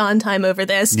shadow of Sondheim over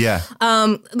this.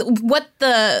 What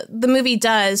the movie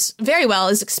does very well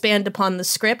is expand upon the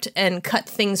script and cut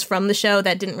things from the show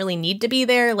that didn't really need to be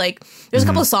there. Like there's a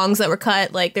couple of songs that were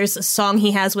cut. Like there's a song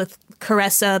he has with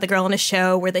Caressa, the girl in a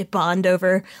show, where they bond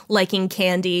over liking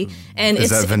candy. And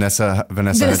is that Vanessa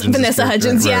Hudgens? Vanessa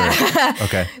Hudgens, Right.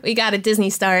 Okay. We got a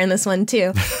Disney star in this one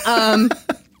too.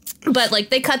 But like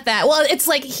they cut that. Well, it's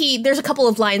like there's a couple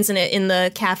of lines in it in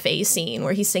the cafe scene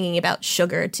where he's singing about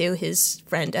sugar to his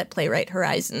friend at Playwright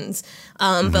Horizons.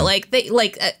 But like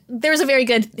there was a very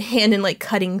good hand in like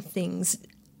cutting things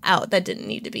out that didn't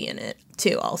need to be in it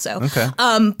too also. Okay.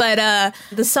 But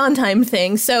the Sondheim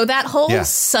thing, so that whole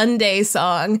Sunday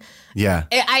song,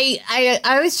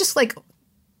 I was just like,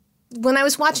 when I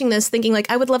was watching this thinking like,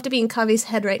 I would love to be in Kavi's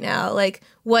head right now. Like,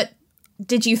 what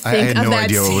did you think of that? I had no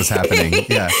idea what was happening.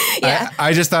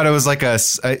 I just thought it was like a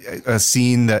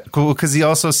scene that cool, because he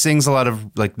also sings a lot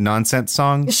of like nonsense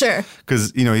songs. Sure.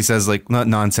 Because, you know, he says like not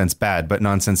nonsense bad, but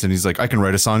nonsense. And he's like, I can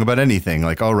write a song about anything.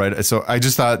 Like, I'll write it. So I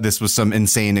just thought this was some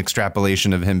insane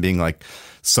extrapolation of him being like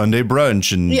Sunday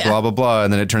brunch and blah, blah, blah.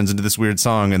 And then it turns into this weird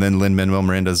song. And then Lin-Manuel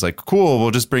Miranda's like, cool, we'll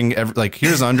just bring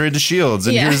here's Andre DeShields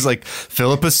and here's like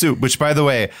Philippa Soup, which by the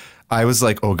way, I was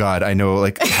like, oh God, I know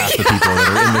like half the people that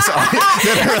are in this,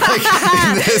 that are like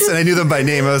in this, and I knew them by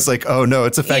name. I was like, oh no,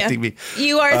 it's affecting me.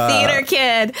 You are a theater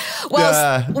kid.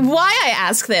 Well, why I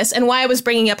ask this and why I was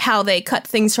bringing up how they cut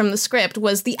things from the script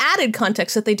was the added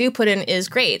context that they do put in is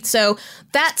great. So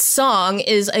that song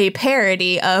is a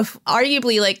parody of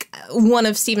arguably like one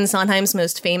of Stephen Sondheim's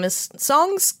most famous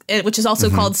songs, which is also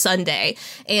called Sunday.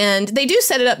 And they do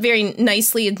set it up very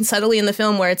nicely and subtly in the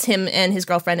film where it's him and his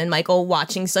girlfriend and Michael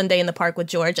watching Sunday in the park with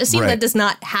George. A scene that does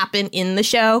not happen in the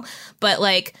show, but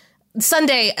like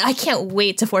Sunday, I can't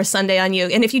wait to force Sunday on you.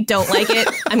 And if you don't like it,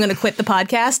 I'm going to quit the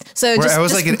podcast. So I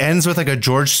was like, it ends with like a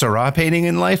George Seurat painting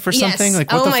in life or something.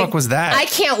 Like, what the fuck was that? I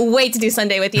can't wait to do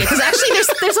Sunday with you because actually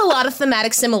there's a lot of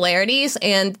thematic similarities,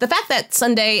 and the fact that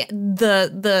Sunday,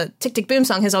 the Tick Tick Boom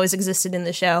song has always existed in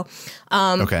the show.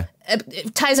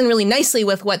 It ties in really nicely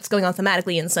with what's going on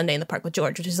thematically in Sunday in the Park with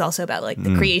George, which is also about like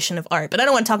the creation of art. But I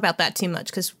don't want to talk about that too much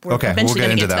because we're eventually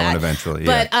going to get to that one eventually.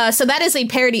 But so that is a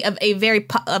parody of a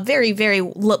very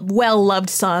well loved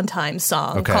Sondheim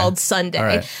song called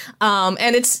Sunday,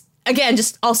 and it's again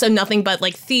just also nothing but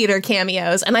like theater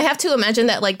cameos. And I have to imagine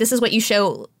that like this is what you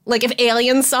show. Like if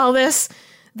aliens saw this,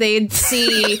 they'd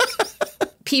see.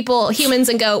 Humans,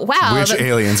 and go, wow. Which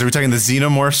aliens? Are we talking the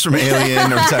xenomorphs from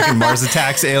Alien? Are we talking Mars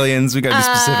Attacks aliens? We got to be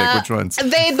specific. Which ones?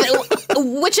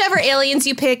 Whichever aliens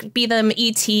you pick, be them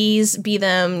ETs, be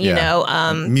them, you know.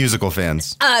 Musical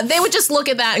fans. They would just look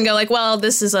at that and go like, well,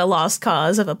 this is a lost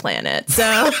cause of a planet.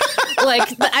 So, like,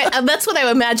 that's what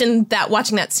I imagine that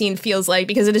watching that scene feels like,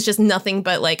 because it is just nothing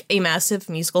but like a massive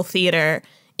musical theater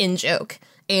in joke.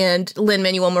 And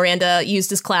Lin-Manuel Miranda used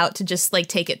his clout to just like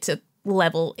take it to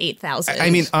level 8,000. I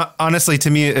mean, honestly,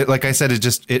 to me, like I said,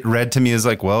 it read to me as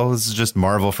like, well, this is just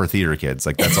Marvel for theater kids.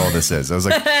 Like, that's all this is. I was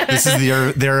like, this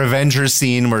is their Avengers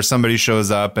scene where somebody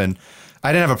shows up, and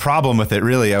I didn't have a problem with it,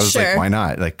 really. I was like, why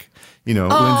not? Like, you know,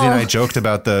 Lindsay and I joked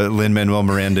about the Lin-Manuel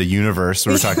Miranda universe.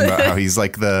 We were talking about how he's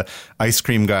like the ice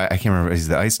cream guy. I can't remember. He's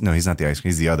the ice. No, he's not the ice cream.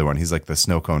 He's the other one. He's like the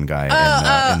snow cone guy in the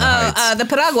Heights. The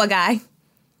Piragua guy.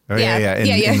 Oh,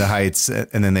 in the Heights.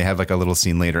 And then they have like a little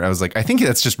scene later. I was like, I think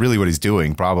that's just really what he's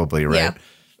doing, probably, right?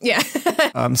 Yeah.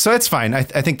 So it's fine. I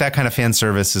think that kind of fan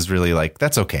service is really like,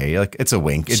 that's okay. Like, it's a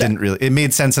wink. It didn't really, it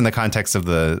made sense in the context of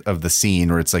the scene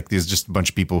where it's like, there's just a bunch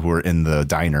of people who are in the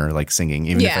diner, like singing,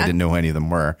 even if I didn't know who any of them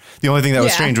were. The only thing that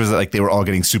was strange was that like they were all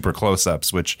getting super close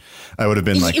ups, which I would have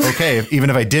been like, okay, even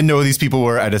if I didn't know who these people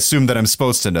were, I'd assume that I'm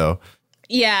supposed to know.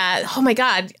 Yeah. Oh my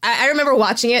God. I remember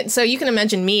watching it. So you can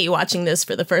imagine me watching this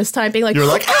for the first time being like, you're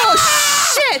like,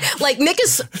 oh shit. Like Nick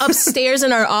is upstairs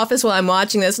in our office while I'm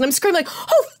watching this and I'm screaming like,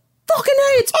 oh fucking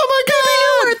hey, it's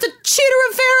the Cheetah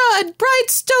Rivera and Brian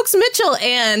Stokes Mitchell.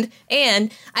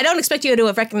 And I don't expect you to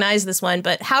have recognized this one,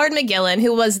 but Howard McGillin,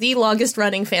 who was the longest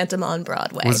running Phantom on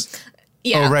Broadway.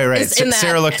 Yeah, oh, right.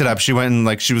 Sarah looked it up. She went and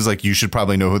like, she was like, you should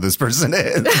probably know who this person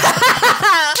is.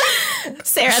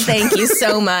 Sarah, thank you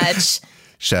so much.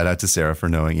 Shout out to Sarah for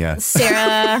knowing,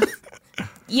 Sarah,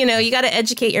 you know, you got to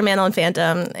educate your man on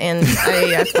Phantom, and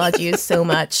I applaud you so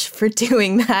much for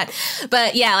doing that.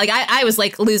 But yeah, like I was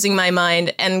like losing my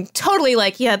mind and totally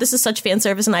like, yeah, this is such fan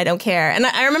service and I don't care. And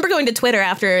I remember going to Twitter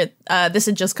after this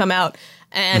had just come out,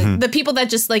 and the people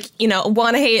that just like, you know,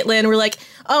 want to hate Lin were like,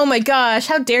 oh my gosh,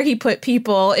 how dare he put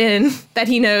people in that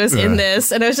he knows in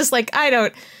this? And I was just like,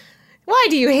 why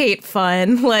do you hate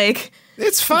fun? Like,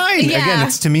 it's fine. Yeah.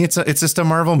 Again, to me, it's just a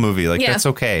Marvel movie. Like, that's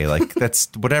okay. Like, that's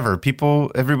whatever.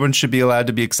 Everyone should be allowed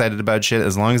to be excited about shit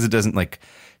as long as it doesn't like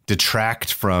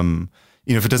detract from,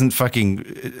 you know, if it doesn't fucking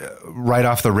right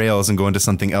off the rails and go into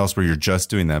something else where you're just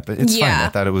doing that. But it's fine. I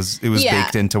thought it was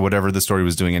baked into whatever the story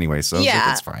was doing anyway. So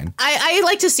it's fine. I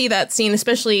like to see that scene,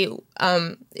 especially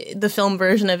the film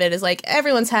version of it is like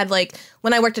everyone's had like,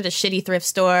 when I worked at a shitty thrift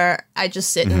store, I just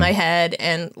sit in my head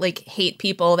and like hate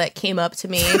people that came up to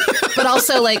me, but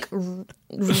also like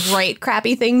write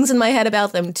crappy things in my head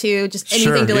about them too. Just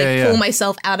anything to pull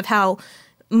myself out of how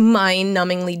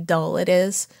mind-numbingly dull it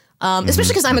is. Especially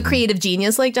because I'm a creative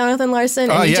genius like Jonathan Larson.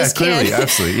 And just clearly, can't.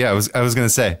 Absolutely. Yeah, I was going to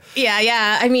say.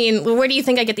 Yeah. I mean, where do you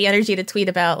think I get the energy to tweet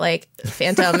about like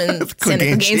Phantom and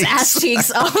Cynical Games ass cheeks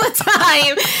all the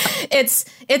time?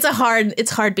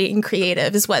 It's hard being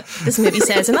creative is what this movie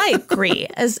says. And I agree.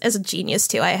 As a genius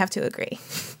too, I have to agree.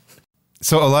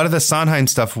 So a lot of the Sondheim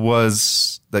stuff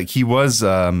was like, he was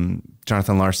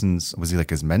Jonathan Larson's, was he like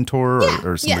his mentor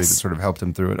or somebody that sort of helped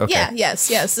him through it? Okay. Yeah,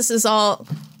 yes. This is all...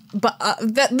 But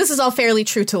this is all fairly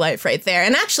true to life right there.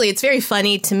 And actually, it's very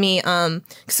funny to me.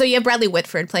 So you have Bradley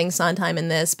Whitford playing Sondheim in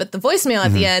this, but the voicemail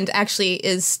at the end actually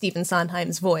is Stephen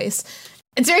Sondheim's voice.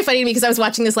 It's very funny to me because I was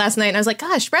watching this last night and I was like,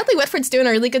 gosh, Bradley Whitford's doing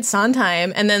a really good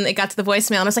Sondheim. And then it got to the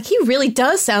voicemail and I was like, he really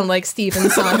does sound like Stephen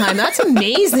Sondheim. That's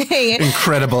amazing.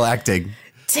 Incredible acting.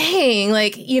 Dang,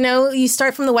 like, you know, you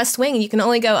start from the West Wing and you can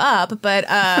only go up. But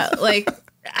like,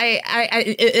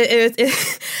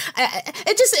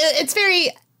 it's very...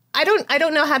 I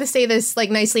don't know how to say this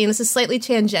like nicely, and this is slightly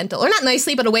tangential, or not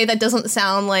nicely, but a way that doesn't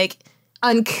sound like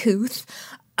uncouth.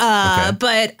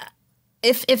 But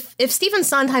if Stephen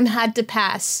Sondheim had to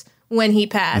pass when he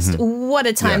passed, what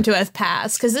a time to have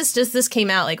passed, because this came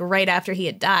out like right after he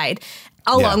had died,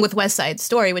 along with West Side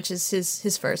Story, which is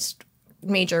his first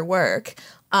major work.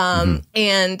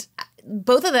 And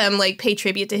both of them like pay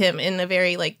tribute to him in a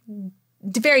very like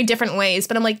very different ways,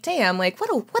 but I'm like, damn, like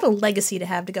what a legacy to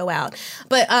have to go out.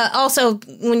 But also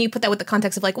when you put that with the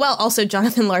context of like, well, also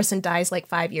Jonathan Larson dies like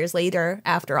 5 years later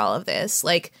after all of this,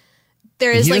 like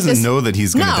there is he like doesn't this, know that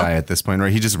he's going to die at this point,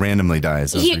 right? He just randomly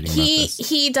dies.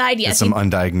 He died. Yes, some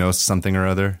undiagnosed something or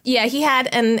other. Yeah, he had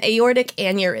an aortic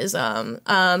aneurysm.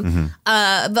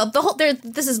 The whole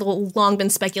this has long been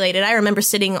speculated. I remember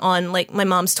sitting on like my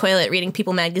mom's toilet reading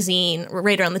People magazine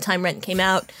right around the time Rent came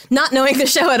out, not knowing the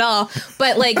show at all,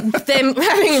 but like them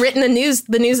having written the news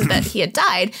that he had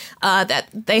died, that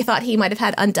they thought he might have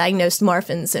had undiagnosed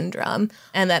Marfan syndrome,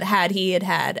 and that had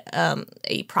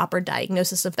a proper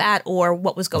diagnosis of that or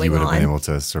what was going on, he would have been able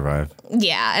to survive.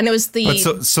 Yeah, and it was the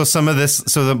so some of this.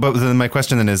 But then my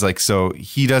question then is like, so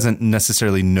he doesn't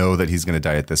necessarily know that he's going to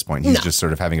die at this point. He's just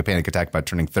sort of having a panic attack about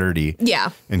turning 30. Yeah,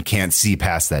 and can't see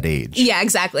past that age. Yeah,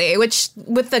 exactly. Which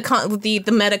with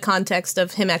the meta context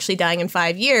of him actually dying in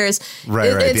 5 years, right?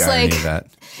 It's the irony of that.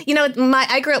 You know,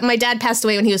 I grew up. My dad passed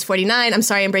away when he was 49. I'm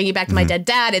sorry, I'm bringing you back to my dead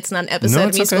dad. It's not an episode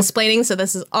of musical explaining, so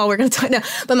this is all we're going to talk now.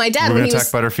 But my dad, we're going to talk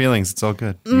about our feelings. It's all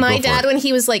good. My dad, when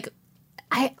he was like,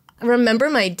 I remember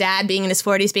my dad being in his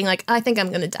 40s being like, I think I'm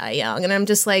going to die young. And I'm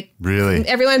just like, really?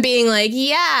 Everyone being like,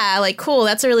 yeah, like, cool.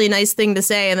 That's a really nice thing to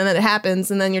say. And then it happens.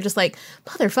 And then you're just like,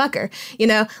 motherfucker, you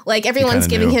know, like everyone's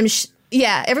giving him.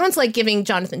 Everyone's like giving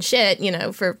Jonathan shit, you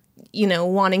know, for, you know,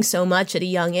 wanting so much at a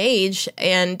young age.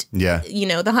 And, you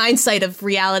know, the hindsight of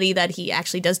reality that he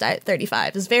actually does die at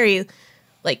 35 is very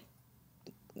like,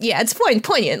 yeah, it's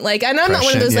poignant. Like, I know I'm not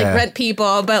one of those like Rent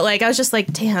people, but like, I was just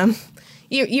like, damn.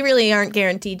 You really aren't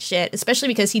guaranteed shit, especially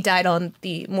because he died on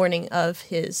the morning of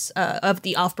his of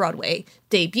the off-Broadway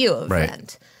debut of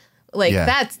Rent. Like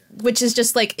that, which is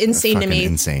just like insane to me.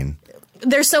 Insane.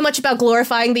 There's so much about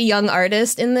glorifying the young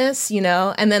artist in this, you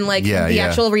know, and then like the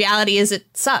actual reality is it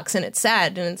sucks and it's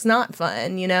sad and it's not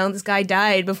fun, you know. This guy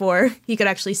died before he could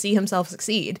actually see himself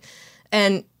succeed,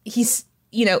 and he's,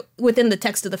 you know, within the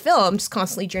text of the film, just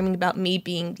constantly dreaming about me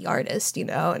being the artist, you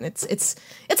know, and it's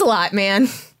a lot, man.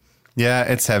 Yeah,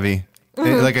 it's heavy.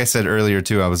 Like I said earlier,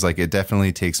 too, I was like, it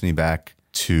definitely takes me back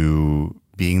to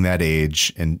being that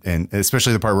age. And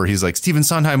especially the part where he's like, Stephen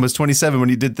Sondheim was 27 when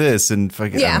he did this. And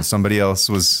somebody else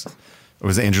was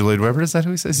Andrew Lloyd Webber. Is that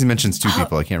who he says? He mentions two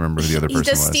people. I can't remember who the other person was.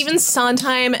 He does Stephen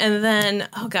Sondheim and then,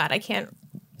 oh, God, I can't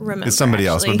remember. It's somebody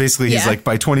else. But basically, he's like,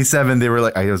 by 27, they were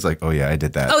like, I was like, oh, yeah, I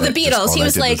did that. Oh, the Beatles. He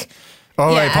was like.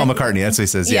 Right, Paul McCartney. That's what he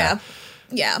says. Yeah.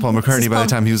 Paul McCartney, by the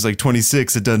time he was like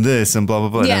 26, had done this and blah, blah,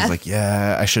 blah. And I was like,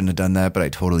 yeah, I shouldn't have done that, but I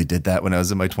totally did that when I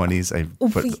was in my 20s. I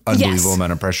put unbelievable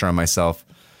amount of pressure on myself.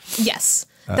 Yes.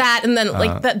 That, and then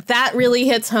like that really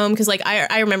hits home because like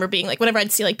I remember being like, whenever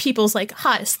I'd see like people's like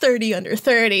hottest 30 under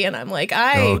 30, and I'm like,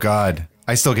 oh God.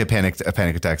 I still get panic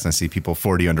attacks when I see people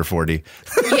 40 under 40.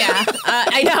 Yeah,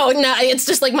 I know. No, it's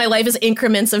just like my life is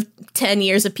increments of 10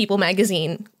 years of People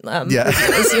magazine.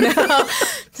 Reviews, you know,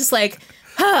 just like,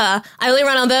 I only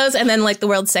run on those, and then like the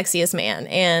world's sexiest man,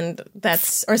 and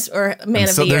that's or man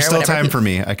of the year. There's still time for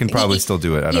me. I can probably still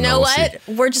do it. I don't know. You know what?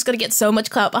 We're just gonna get so much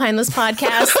clout behind this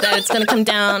podcast that it's gonna come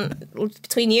down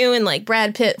between you and like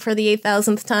Brad Pitt for the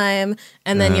 8,000th time,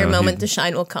 and then your moment to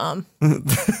shine will come.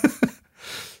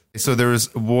 So there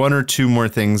was one or two more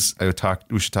things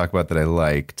we should talk about that I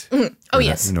liked. Mm-hmm. Oh,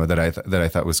 yes. That I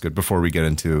thought was good before we get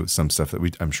into some stuff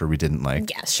that I'm sure we didn't like.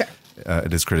 Yeah, sure.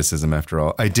 It is criticism after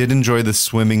all. I did enjoy the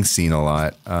swimming scene a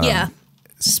lot.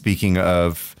 Speaking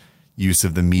of use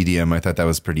of the medium, I thought that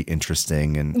was pretty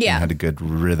interesting and had a good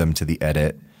rhythm to the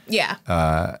edit. Yeah.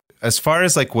 As far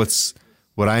as like what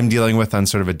I'm dealing with on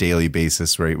sort of a daily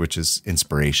basis, right, which is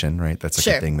inspiration, right? That's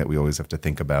like a thing that we always have to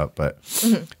think about. But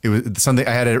it was something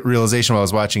I had a realization while I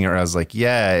was watching it where I was like,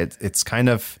 yeah, it's kind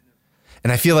of,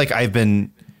 and I feel like I've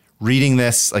been reading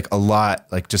this like a lot,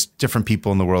 like just different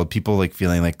people in the world, people like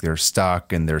feeling like they're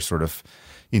stuck and they're sort of,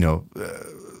 you know,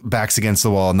 backs against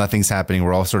the wall, nothing's happening.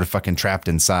 We're all sort of fucking trapped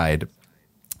inside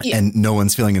and no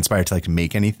one's feeling inspired to like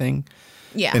make anything.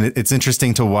 Yeah. And it's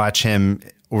interesting to watch him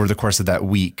over the course of that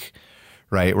week,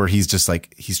 right? Where he's just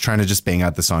like, he's trying to just bang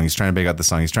out the song. He's trying to bang out the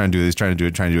song. He's trying to do this, trying to do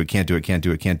it, can't do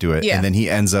it. Yeah. And then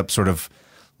he ends up sort of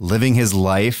living his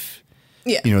life,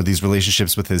 you know, these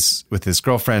relationships with his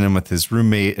girlfriend and with his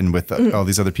roommate and with all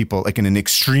these other people, like in an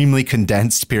extremely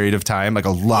condensed period of time, like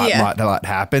a lot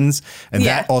happens. And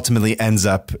that ultimately ends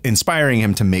up inspiring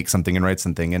him to make something and write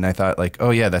something. And I thought like,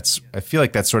 oh yeah, I feel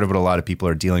like that's sort of what a lot of people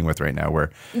are dealing with right now, where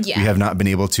we have not been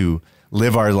able to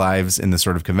live our lives in the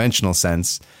sort of conventional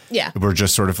sense. Yeah. We're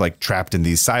just sort of like trapped in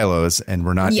these silos and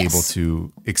we're not able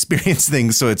to experience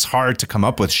things. So it's hard to come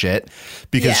up with shit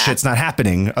because shit's not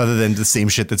happening other than the same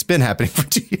shit that's been happening for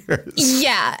 2 years.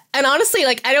 Yeah. And honestly,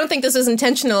 like, I don't think this is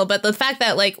intentional, but the fact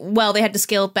that, like, well, they had to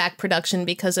scale back production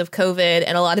because of COVID,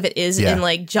 and a lot of it is in,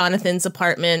 like, Jonathan's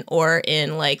apartment or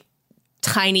in, like,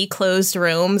 tiny closed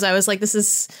rooms. I was like, this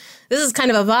is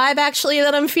kind of a vibe actually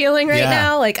that I'm feeling right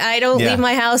now. Like, I don't leave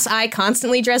my house. I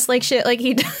constantly dress like shit like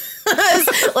he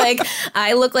does. Like,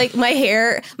 I look like my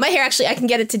hair actually, I can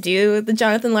get it to do the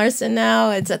Jonathan Larson now.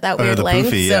 It's at that weird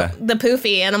length. Poofy, the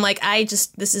poofy. And I'm like,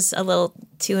 this is a little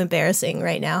too embarrassing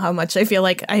right now how much I feel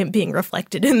like I am being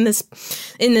reflected in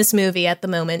this movie at the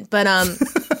moment. But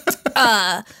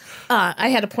I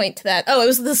had a point to that. Oh, it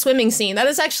was the swimming scene. That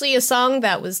is actually a song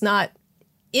that was not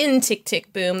in Tick,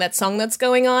 Tick, Boom, that song that's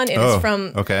going on. It is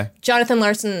from Jonathan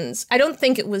Larson's. I don't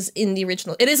think it was in the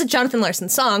original. It is a Jonathan Larson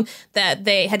song that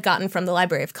they had gotten from the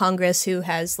Library of Congress, who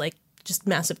has like just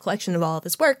massive collection of all of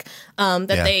his work that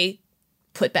they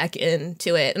put back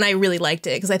into it. And I really liked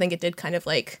it because I think it did kind of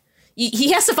like,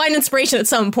 he has to find inspiration at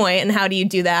some point. And how do you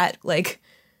do that? Like,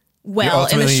 well,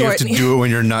 in a short. You have to do it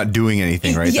when you're not doing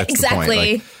anything, right? Yeah, That's exactly. the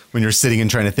point. Like, when you're sitting and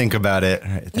trying to think about it,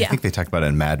 I think they talked about it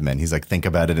in Mad Men. He's like, think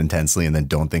about it intensely and then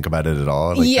don't think about it at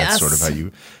all. Like, that's sort of how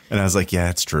you, and I was like, yeah,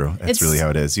 it's true. It's really how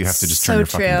it is. You have to just turn your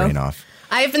fucking brain off.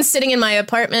 I've been sitting in my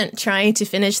apartment trying to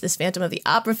finish this Phantom of the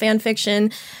Opera fan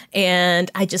fiction,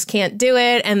 and I just can't do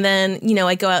it. And then, you know,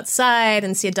 I go outside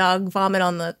and see a dog vomit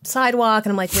on the sidewalk,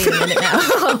 and I'm like, wait a minute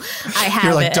now. I have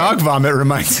You're like, dog vomit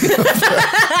reminds me of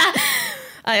that.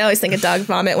 I always think of dog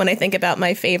vomit when I think about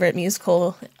my favorite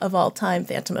musical of all time,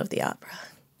 Phantom of the Opera.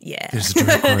 Yeah. There's a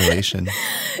direct correlation.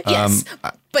 Yes.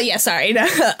 But yeah, sorry.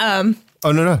 Oh,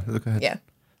 no. Go ahead. Yeah.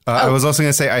 I was also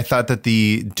going to say, I thought that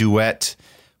the duet,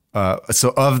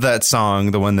 so of that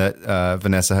song, the one that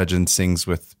Vanessa Hudgens sings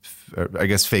with, I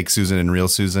guess, fake Susan and real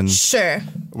Susan. Sure.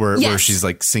 Where she's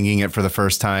like singing it for the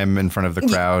first time in front of the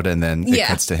crowd. And then it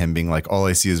cuts to him being like, all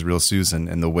I see is real Susan.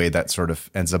 And the way that sort of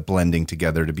ends up blending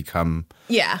together to become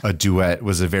a duet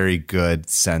was a very good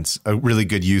sense, a really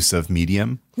good use of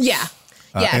medium. Yeah.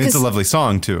 And it's a lovely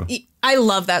song, too. I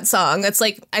love that song. That's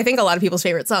like, I think a lot of people's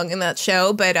favorite song in that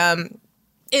show. But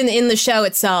in the show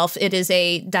itself, it is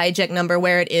a diegetic number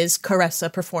where it is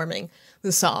Caressa performing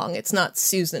the song. It's not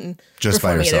Susan just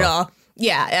performing by herself. it at all.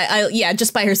 Yeah,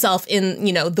 just by herself in,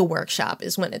 you know, the workshop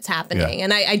is when it's happening. Yeah.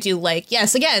 And I do like,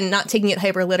 yes, again, not taking it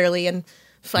hyper literally and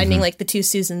finding like the two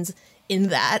Susans in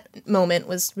that moment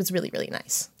was really, really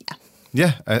nice. Yeah.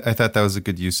 Yeah, I thought that was a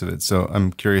good use of it. So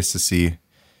I'm curious to see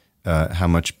how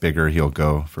much bigger he'll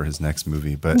go for his next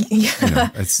movie. But you know,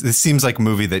 this seems like a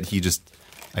movie that he just,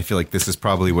 I feel like this is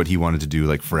probably what he wanted to do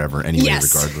like forever anyway,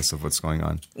 regardless of what's going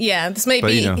on. Yeah, this might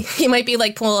be, he might be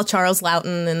like pull a Charles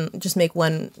Loughton and just make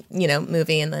one, you know,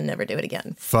 movie and then never do it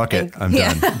again. Fuck it, I'm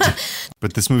done.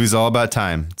 But this movie's all about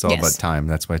time. It's all about time.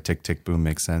 That's why Tick, Tick, Boom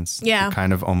makes sense. Yeah. It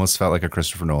kind of almost felt like a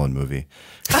Christopher Nolan movie.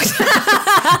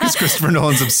 Because Christopher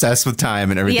Nolan's obsessed with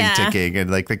time and everything ticking and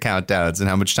like the countdowns and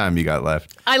how much time you got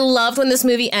left. I loved when this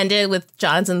movie ended with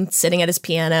Jonathan sitting at his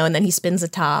piano and then he spins the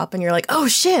top and you're like, oh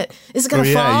shit, is it going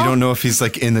to fall? Yeah, you don't know if he's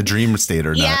like in the dream state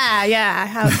or not. Yeah.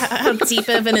 How deep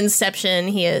of an inception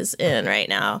he is in right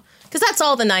now. Because that's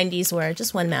all the 90s were,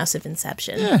 just one massive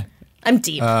inception. Yeah. I'm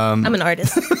deep. I'm an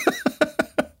artist.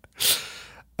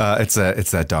 It's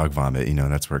that dog vomit, you know,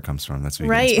 that's where it comes from. That's what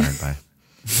you get inspired by.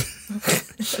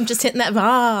 I'm just hitting that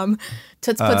bomb.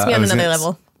 Puts me on another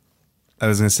level. I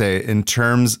was going to say, in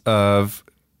terms of,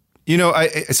 you know,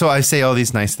 I say all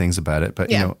these nice things about it, but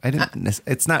you know,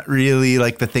 it's not really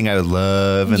like the thing I would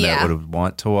love and that I would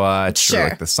want to watch or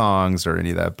like the songs or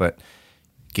any of that. But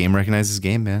game recognizes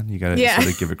game, man. You got to sort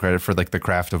of give it credit for like the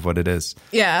craft of what it is.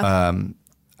 Yeah.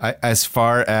 As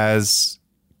far as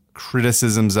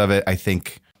criticisms of it, I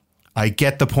think I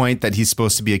get the point that he's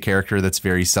supposed to be a character that's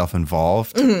very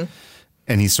self-involved. Mm-hmm.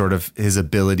 And he's sort of, his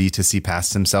ability to see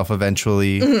past himself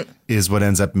eventually is what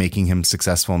ends up making him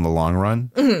successful in the long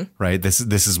run, right? This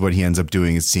is what he ends up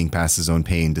doing, is seeing past his own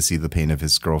pain to see the pain of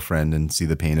his girlfriend and see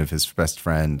the pain of his best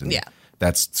friend. And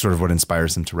that's sort of what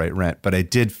inspires him to write Rent. But I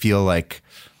did feel like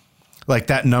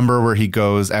that number where he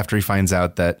goes after he finds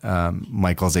out that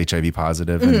Michael's HIV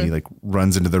positive and then he like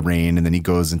runs into the rain and then he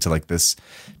goes into like this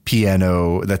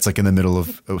piano that's like in the middle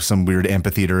of some weird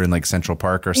amphitheater in like Central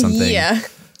Park or something. Yeah.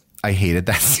 I hated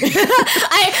that.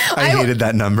 I hated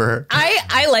that number.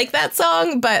 I like that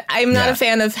song, but I'm not a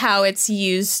fan of how it's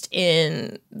used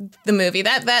in the movie.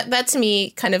 That to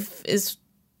me kind of is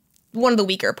one of the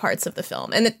weaker parts of the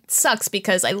film. And it sucks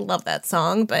because I love that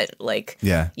song, but like,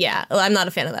 yeah, I'm not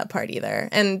a fan of that part either.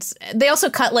 And they also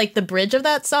cut like the bridge of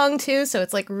that song too. So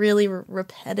it's like really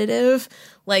repetitive.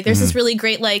 Like there's this really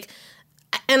great, like,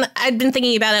 and I'd been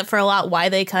thinking about it for a lot, why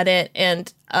they cut it.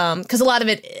 And because a lot of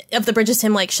it, of the bridge is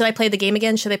him like, should I play the game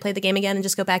again? Should I play the game again and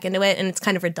just go back into it? And it's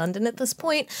kind of redundant at this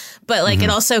point. But like, it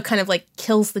also kind of like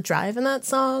kills the drive in that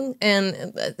song.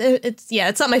 And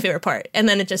it's not my favorite part. And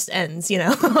then it just ends, you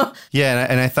know? Yeah.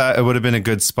 And I thought it would have been a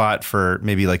good spot for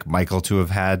maybe like Michael to have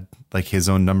had like his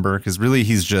own number. Because really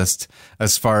he's just,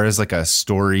 as far as like a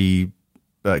story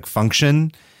like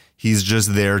function, he's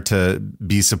just there to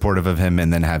be supportive of him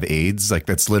and then have AIDS. Like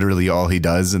that's literally all he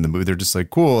does in the movie. They're just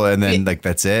like, cool. And then like,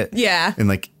 that's it. Yeah. And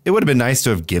like, it would have been nice to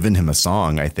have given him a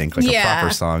song, I think, like a proper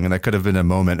song. And that could have been a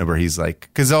moment where he's like,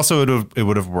 because also it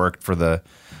would have worked for the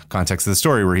context of the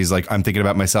story where he's like, I'm thinking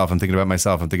about myself. I'm thinking about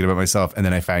myself. I'm thinking about myself. And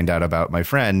then I find out about my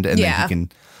friend and then he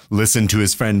can listen to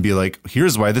his friend be like,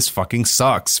 here's why this fucking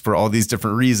sucks for all these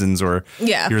different reasons, or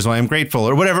here's why I'm grateful,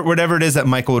 or whatever it is that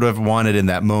Michael would have wanted in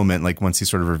that moment. Like once he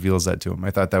sort of reveals that to him,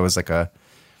 I thought that was like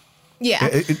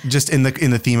just in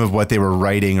the theme of what they were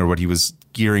writing or what he was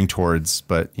gearing towards.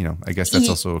 But you know, I guess that's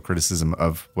also a criticism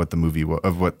of what the movie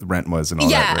of what Rent was and all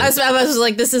that. Right? I was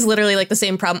like, this is literally like the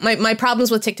same problem. My problems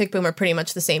with Tick, Tick, Boom are pretty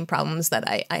much the same problems that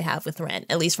I have with Rent,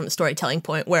 at least from a storytelling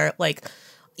point, where like,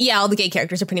 all the gay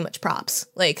characters are pretty much props.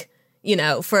 Like, you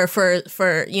know,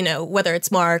 for you know, whether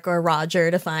it's Mark or Roger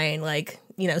to find like,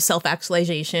 you know,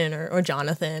 self-actualization or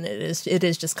Jonathan, it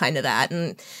is just kind of that.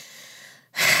 And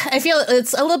I feel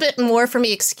it's a little bit more for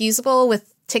me excusable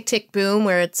with Tick, Tick, Boom,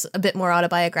 where it's a bit more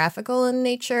autobiographical in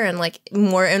nature and like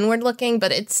more inward looking,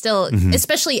 but it's still,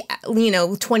 especially, you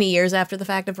know, 20 years after the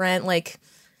fact of Rent, like,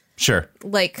 sure,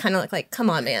 like kind of like, come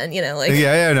on, man, you know, like,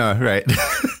 no, right.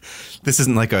 This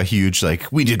isn't like a huge,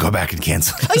 like, we did go back and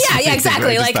cancel. Oh, yeah,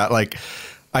 exactly. Like, not like,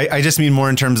 I just mean more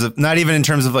in terms of, not even in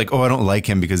terms of like, oh, I don't like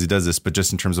him because he does this, but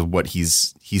just in terms of what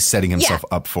he's setting himself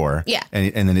up for. Yeah.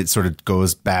 And then it sort of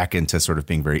goes back into sort of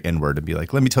being very inward and be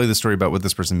like, let me tell you the story about what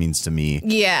this person means to me.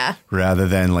 Yeah. Rather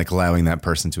than like allowing that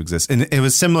person to exist. And it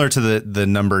was similar to the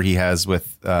number he has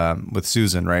with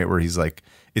Susan, right? Where he's like,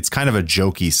 it's kind of a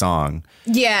jokey song.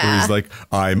 Yeah. Where he's like,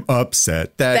 I'm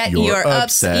upset that you're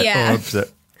upset. Yeah.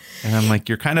 Upset. And I'm like,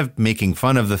 you're kind of making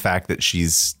fun of the fact that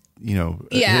she's, you know,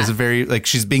 is a very like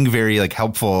she's being very like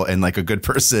helpful and like a good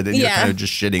person. And you're kind of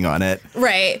just shitting on it.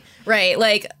 Right. Right.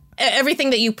 Like everything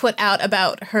that you put out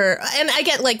about her. And I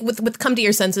get like with Come to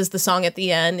Your Senses, the song at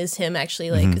the end is him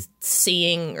actually like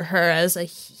seeing her as a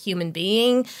human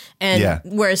being. And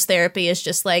whereas therapy is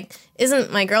just like,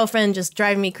 isn't my girlfriend just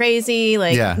driving me crazy?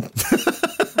 Like,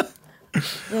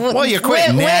 well, you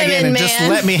quit nagging and just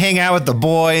let me hang out with the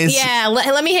boys. Yeah,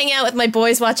 let me hang out with my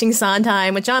boys watching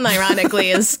Sondheim, which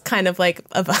unironically is kind of like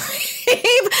a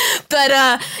vibe. But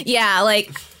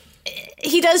like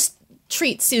he does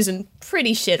treat Susan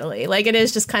pretty shittily. Like it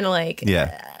is just kind of like they're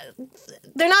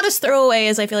not as throwaway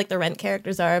as I feel like the Rent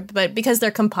characters are, but because they're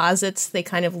composites, they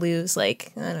kind of lose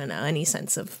like, I don't know, any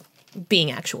sense of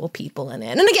being actual people in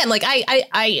it. And again, like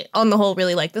I on the whole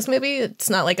really like this movie. It's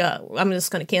not like I'm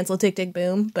just going to cancel Tick, Tick,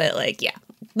 Boom, but like,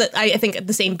 I think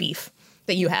the same beef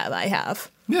that you have, I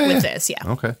have with this. Yeah.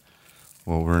 Okay.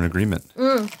 Well, we're in agreement.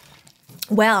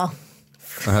 Well,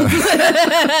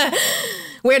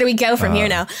 where do we go from here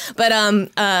now? But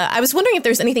I was wondering if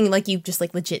there's anything like you just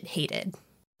like legit hated.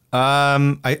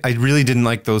 I really didn't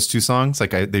like those two songs.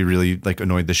 Like they really like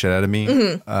annoyed the shit out of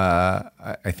me.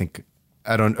 I think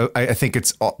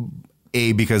it's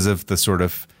because of the sort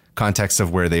of context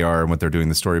of where they are and what they're doing in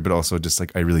the story, but also just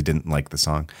like, I really didn't like the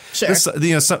song. Sure.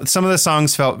 Some of the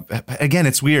songs felt, again,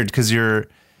 it's weird because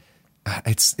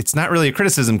it's not really a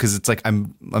criticism because it's like,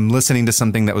 I'm listening to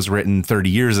something that was written 30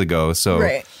 years ago.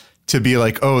 So to be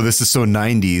like, oh, this is so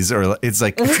 90s, or it's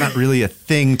like, it's not really a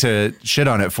thing to shit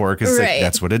on it for because like,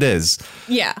 that's what it is.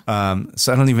 Yeah.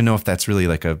 So I don't even know if that's really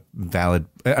like a valid,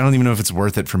 I don't even know if it's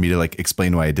worth it for me to like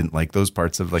explain why I didn't like those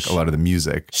parts of like a lot of the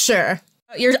music. Sure.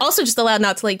 You're also just allowed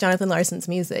not to like Jonathan Larson's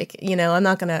music. You know, I'm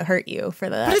not going to hurt you for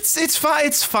that. But it's fine.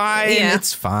 It's fine. Yeah.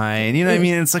 It's fine. You know what I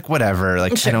mean? It's like, whatever.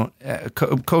 Like, sure. I don't,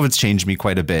 COVID's changed me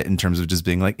quite a bit in terms of just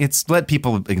being like, let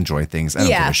people enjoy things. I don't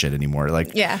give a shit anymore.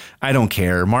 Like, I don't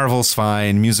care. Marvel's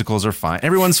fine. Musicals are fine.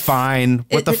 Everyone's fine.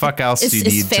 What the fuck else do you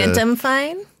need to? Is Phantom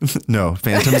fine? No,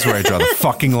 Phantom's where I draw the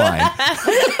fucking line.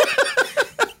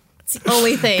 It's the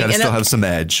only thing. Gotta still have some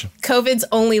edge. COVID's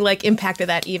only like impacted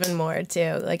that even more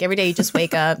too. Like every day you just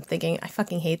wake up thinking, I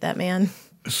fucking hate that man.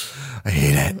 I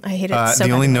hate it. I hate it so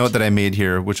The only much. note that I made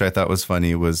here, which I thought was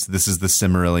funny, was this is the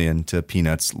Cimmerillion to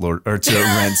Peanuts, to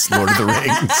Rent's Lord of the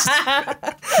Rings.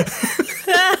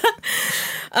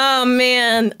 Oh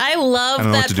man, I love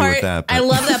that part. I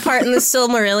love that part in the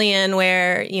Silmarillion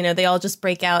where, you know, they all just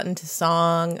break out into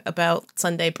song about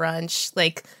Sunday brunch.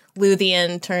 Like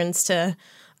Luthien turns to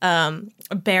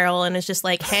Beryl and is just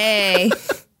like, "Hey,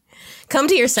 come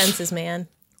to your senses, man."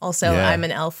 Also, I'm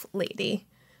an elf lady.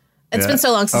 It's been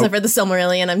so long since I've read the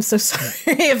Silmarillion. I'm so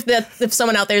sorry if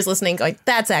someone out there is listening going,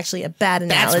 that's actually a bad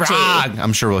analogy. That's wrong.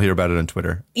 I'm sure we'll hear about it on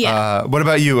Twitter. Yeah. What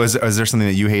about you? Is there something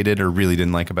that you hated or really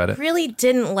didn't like about it? Really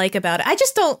didn't like about it. I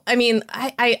just don't, I mean,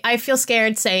 I feel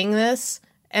scared saying this,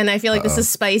 and I feel like this is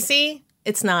spicy.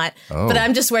 It's not. But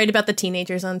I'm just worried about the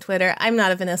teenagers on Twitter. I'm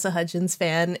not a Vanessa Hudgens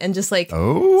fan, and just like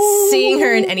seeing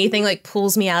her in anything like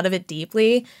pulls me out of it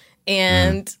deeply.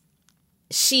 And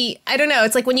I don't know,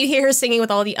 it's like when you hear her singing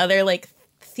with all the other like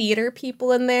theater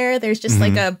people in there, there's just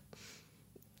like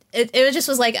it just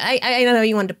was like, I don't know,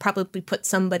 you wanted to probably put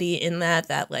somebody in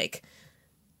that like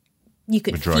you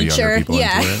could feature.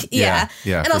 Yeah.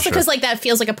 And also because like that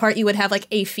feels like a part you would have like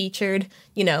a featured,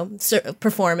 you know,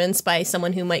 performance by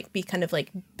someone who might be kind of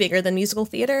like bigger than musical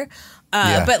theater.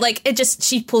 But like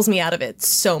she pulls me out of it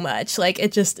so much. Like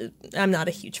I'm not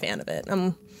a huge fan of it.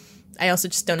 I also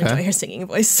just don't enjoy her singing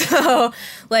voice. So,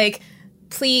 like,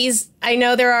 please, I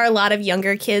know there are a lot of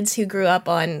younger kids who grew up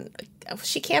on, was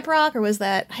she Camp Rock, or was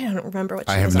that, I don't remember what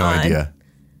she was on. I have no idea.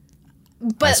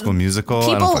 But High School Musical?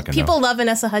 I don't fucking know. People love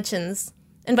Vanessa Hudgens.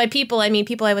 And by people, I mean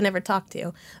people I would never talk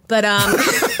to. But,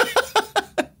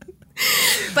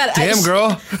 damn,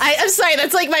 girl. I'm sorry,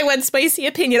 that's like my one spicy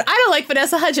opinion. I don't like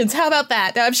Vanessa Hudgens. How about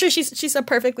that? Now, I'm sure she's a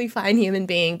perfectly fine human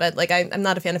being, but, like, I'm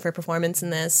not a fan of her performance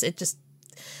in this. It just...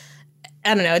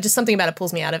 I don't know, just something about it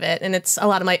pulls me out of it. And it's a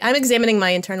lot of I'm examining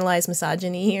my internalized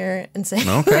misogyny here and saying,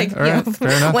 like, right.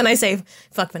 You know, when I say,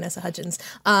 fuck Vanessa Hudgens.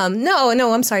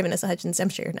 No, I'm sorry, Vanessa Hudgens. I'm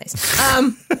sure you're nice.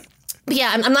 But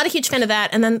yeah, I'm not a huge fan of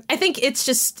that. And then I think it's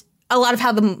just a lot of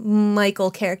how the Michael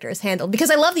character is handled.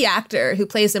 Because I love the actor who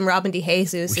plays him, Robin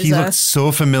DeJesus. He looks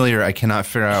so familiar. I cannot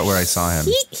figure out where I saw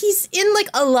him. He's in, like,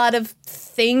 a lot of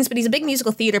things, but he's a big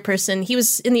musical theater person. He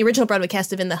was in the original Broadway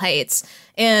cast of In the Heights.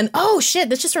 And, oh, shit,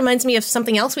 this just reminds me of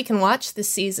something else we can watch this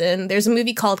season. There's a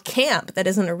movie called Camp that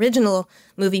is an original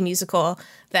movie musical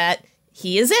that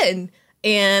he is in.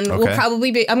 And we'll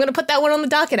probably be... I'm going to put that one on the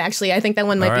docket, actually. I think that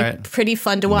one might be pretty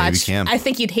fun to watch. I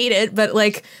think you'd hate it, but,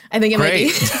 like, I think it might be...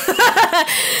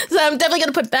 So I'm definitely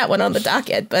going to put that one on the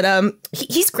docket. But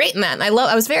he's great in that. And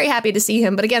I was very happy to see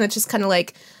him. But, again, it's just kind of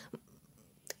like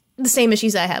the same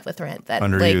issues I have with Rent. That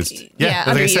underused. Like,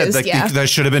 like I said, that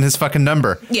should have been his fucking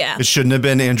number. Yeah. It shouldn't have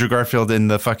been Andrew Garfield in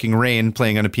the fucking rain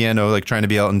playing on a piano, like, trying to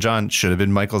be Elton John. Should have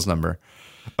been Michael's number.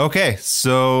 Okay,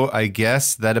 so I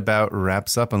guess that about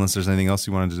wraps up, unless there's anything else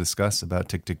you wanted to discuss about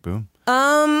Tick, Tick, Boom.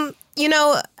 You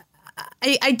know,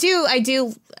 I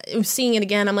do seeing it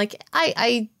again, I'm like,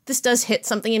 this does hit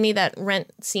something in me that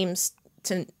Rent seems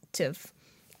to have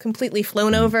completely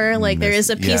flown over. Like, there is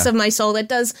a piece of my soul that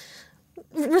does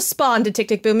respond to Tick,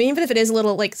 Tick, Boom, even if it is a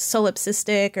little, like,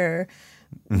 solipsistic or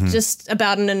just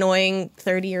about an annoying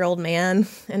 30-year-old man.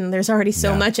 And there's already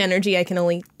so much energy I can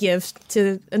only give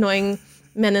to annoying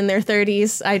men in their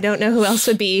 30s. I don't know who else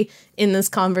would be in this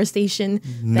conversation.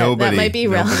 That might be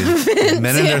relevant.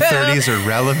 Men in their 30s are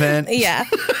relevant. Yeah.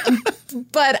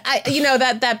 But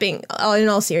that being, in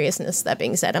all seriousness, that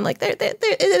being said, I'm like, it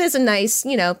is a nice,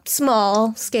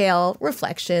 small scale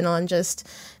reflection on just,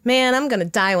 man, I'm going to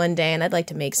die one day and I'd like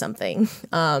to make something.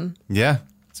 Yeah.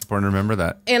 It's important to remember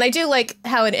that. And I do like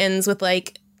how it ends with,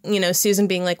 like, Susan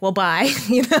being like, well, bye,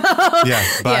 Yeah,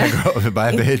 bye, girl.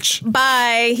 Bye, bitch.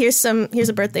 Bye. Here's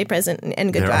a birthday present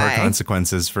and goodbye. There are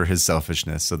consequences for his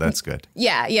selfishness, so that's good.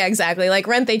 Yeah, exactly. Like,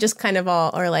 Rent, they just kind of all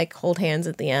are like hold hands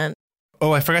at the end.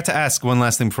 Oh, I forgot to ask one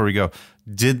last thing before we go.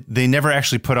 Did they never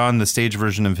actually put on the stage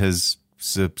version of his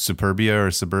Superbia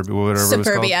or Suburbia, whatever it was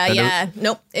called? Superbia, yeah.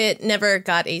 Nope. It never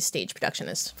got a stage production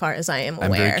as far as I am aware.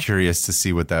 I'm very curious to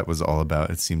see what that was all about.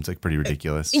 It seems like pretty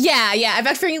ridiculous. Yeah. I've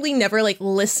actually never, like,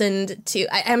 listened to...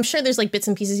 I'm sure there's, like, bits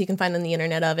and pieces you can find on the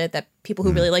internet of it that people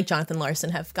who really like Jonathan Larson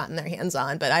have gotten their hands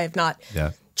on, but I have not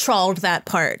trawled that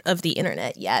part of the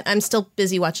internet yet. I'm still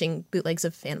busy watching bootlegs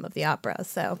of Phantom of the Opera,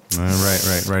 so...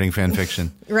 Right. Writing fan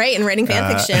fiction. Right, and writing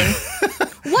fan fiction.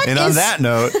 On that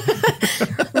note...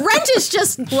 Rent is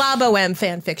just blah bohem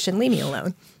fan fiction. Leave me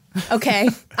alone. Okay?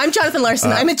 I'm Jonathan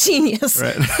Larson. I'm a genius.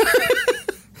 Right.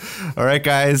 All right,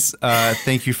 guys.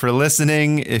 Thank you for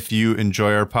listening. If you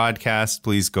enjoy our podcast,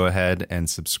 please go ahead and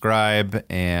subscribe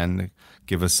and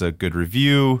give us a good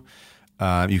review.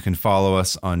 You can follow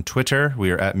us on Twitter.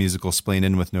 We are at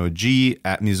musicalsplaining with no G,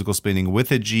 at musicalsplaining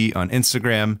with a G on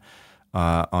Instagram.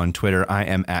 On Twitter, I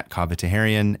am at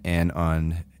Kavitaharian, and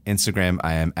on Instagram,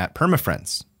 I am at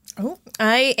Permafriends. Oh,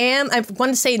 I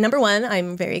want to say, number one,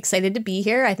 I'm very excited to be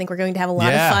here. I think we're going to have a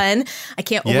lot of fun. I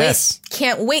can't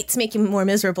wait to make you more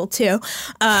miserable too.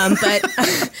 You're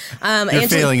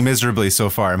failing miserably so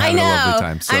far. I'm having a lovely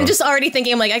time. So I'm just already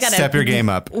thinking, I'm like, I gotta step your game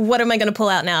up. What am I going to pull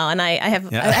out now? And I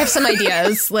have some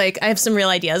ideas. Like, I have some real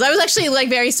ideas. I was actually like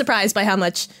very surprised by how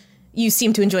much you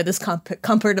seem to enjoy this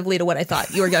comparatively to what I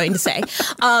thought you were going to say.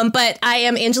 But I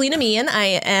am Angelina Meehan.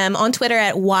 I am on Twitter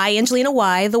at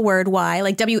YAngelinaY, the word Y,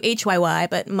 like WHYY,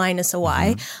 but minus a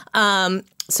Y.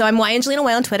 So I'm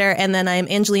YAngelinaY on Twitter, and then I'm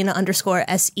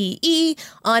Angelina_SEE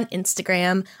on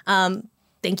Instagram.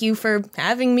 Thank you for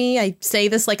having me. I say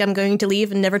this like I'm going to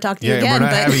leave and never talk to you again. Yeah, we're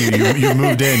not having you. You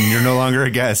moved in. You're no longer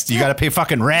a guest. You got to pay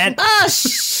fucking rent. Oh,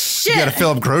 shit. You got to fill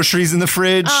up groceries in the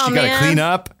fridge. You got to clean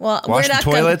up. Wash the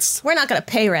toilets. We're not going to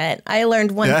pay rent. I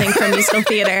learned one thing from musical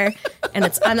theater, and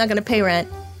it's I'm not going to pay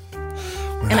rent.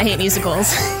 And I hate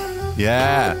musicals.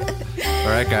 Yeah. All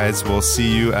right, guys. We'll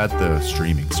see you at the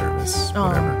streaming service.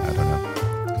 Whatever. I don't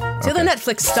know. To the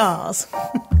Netflix stars.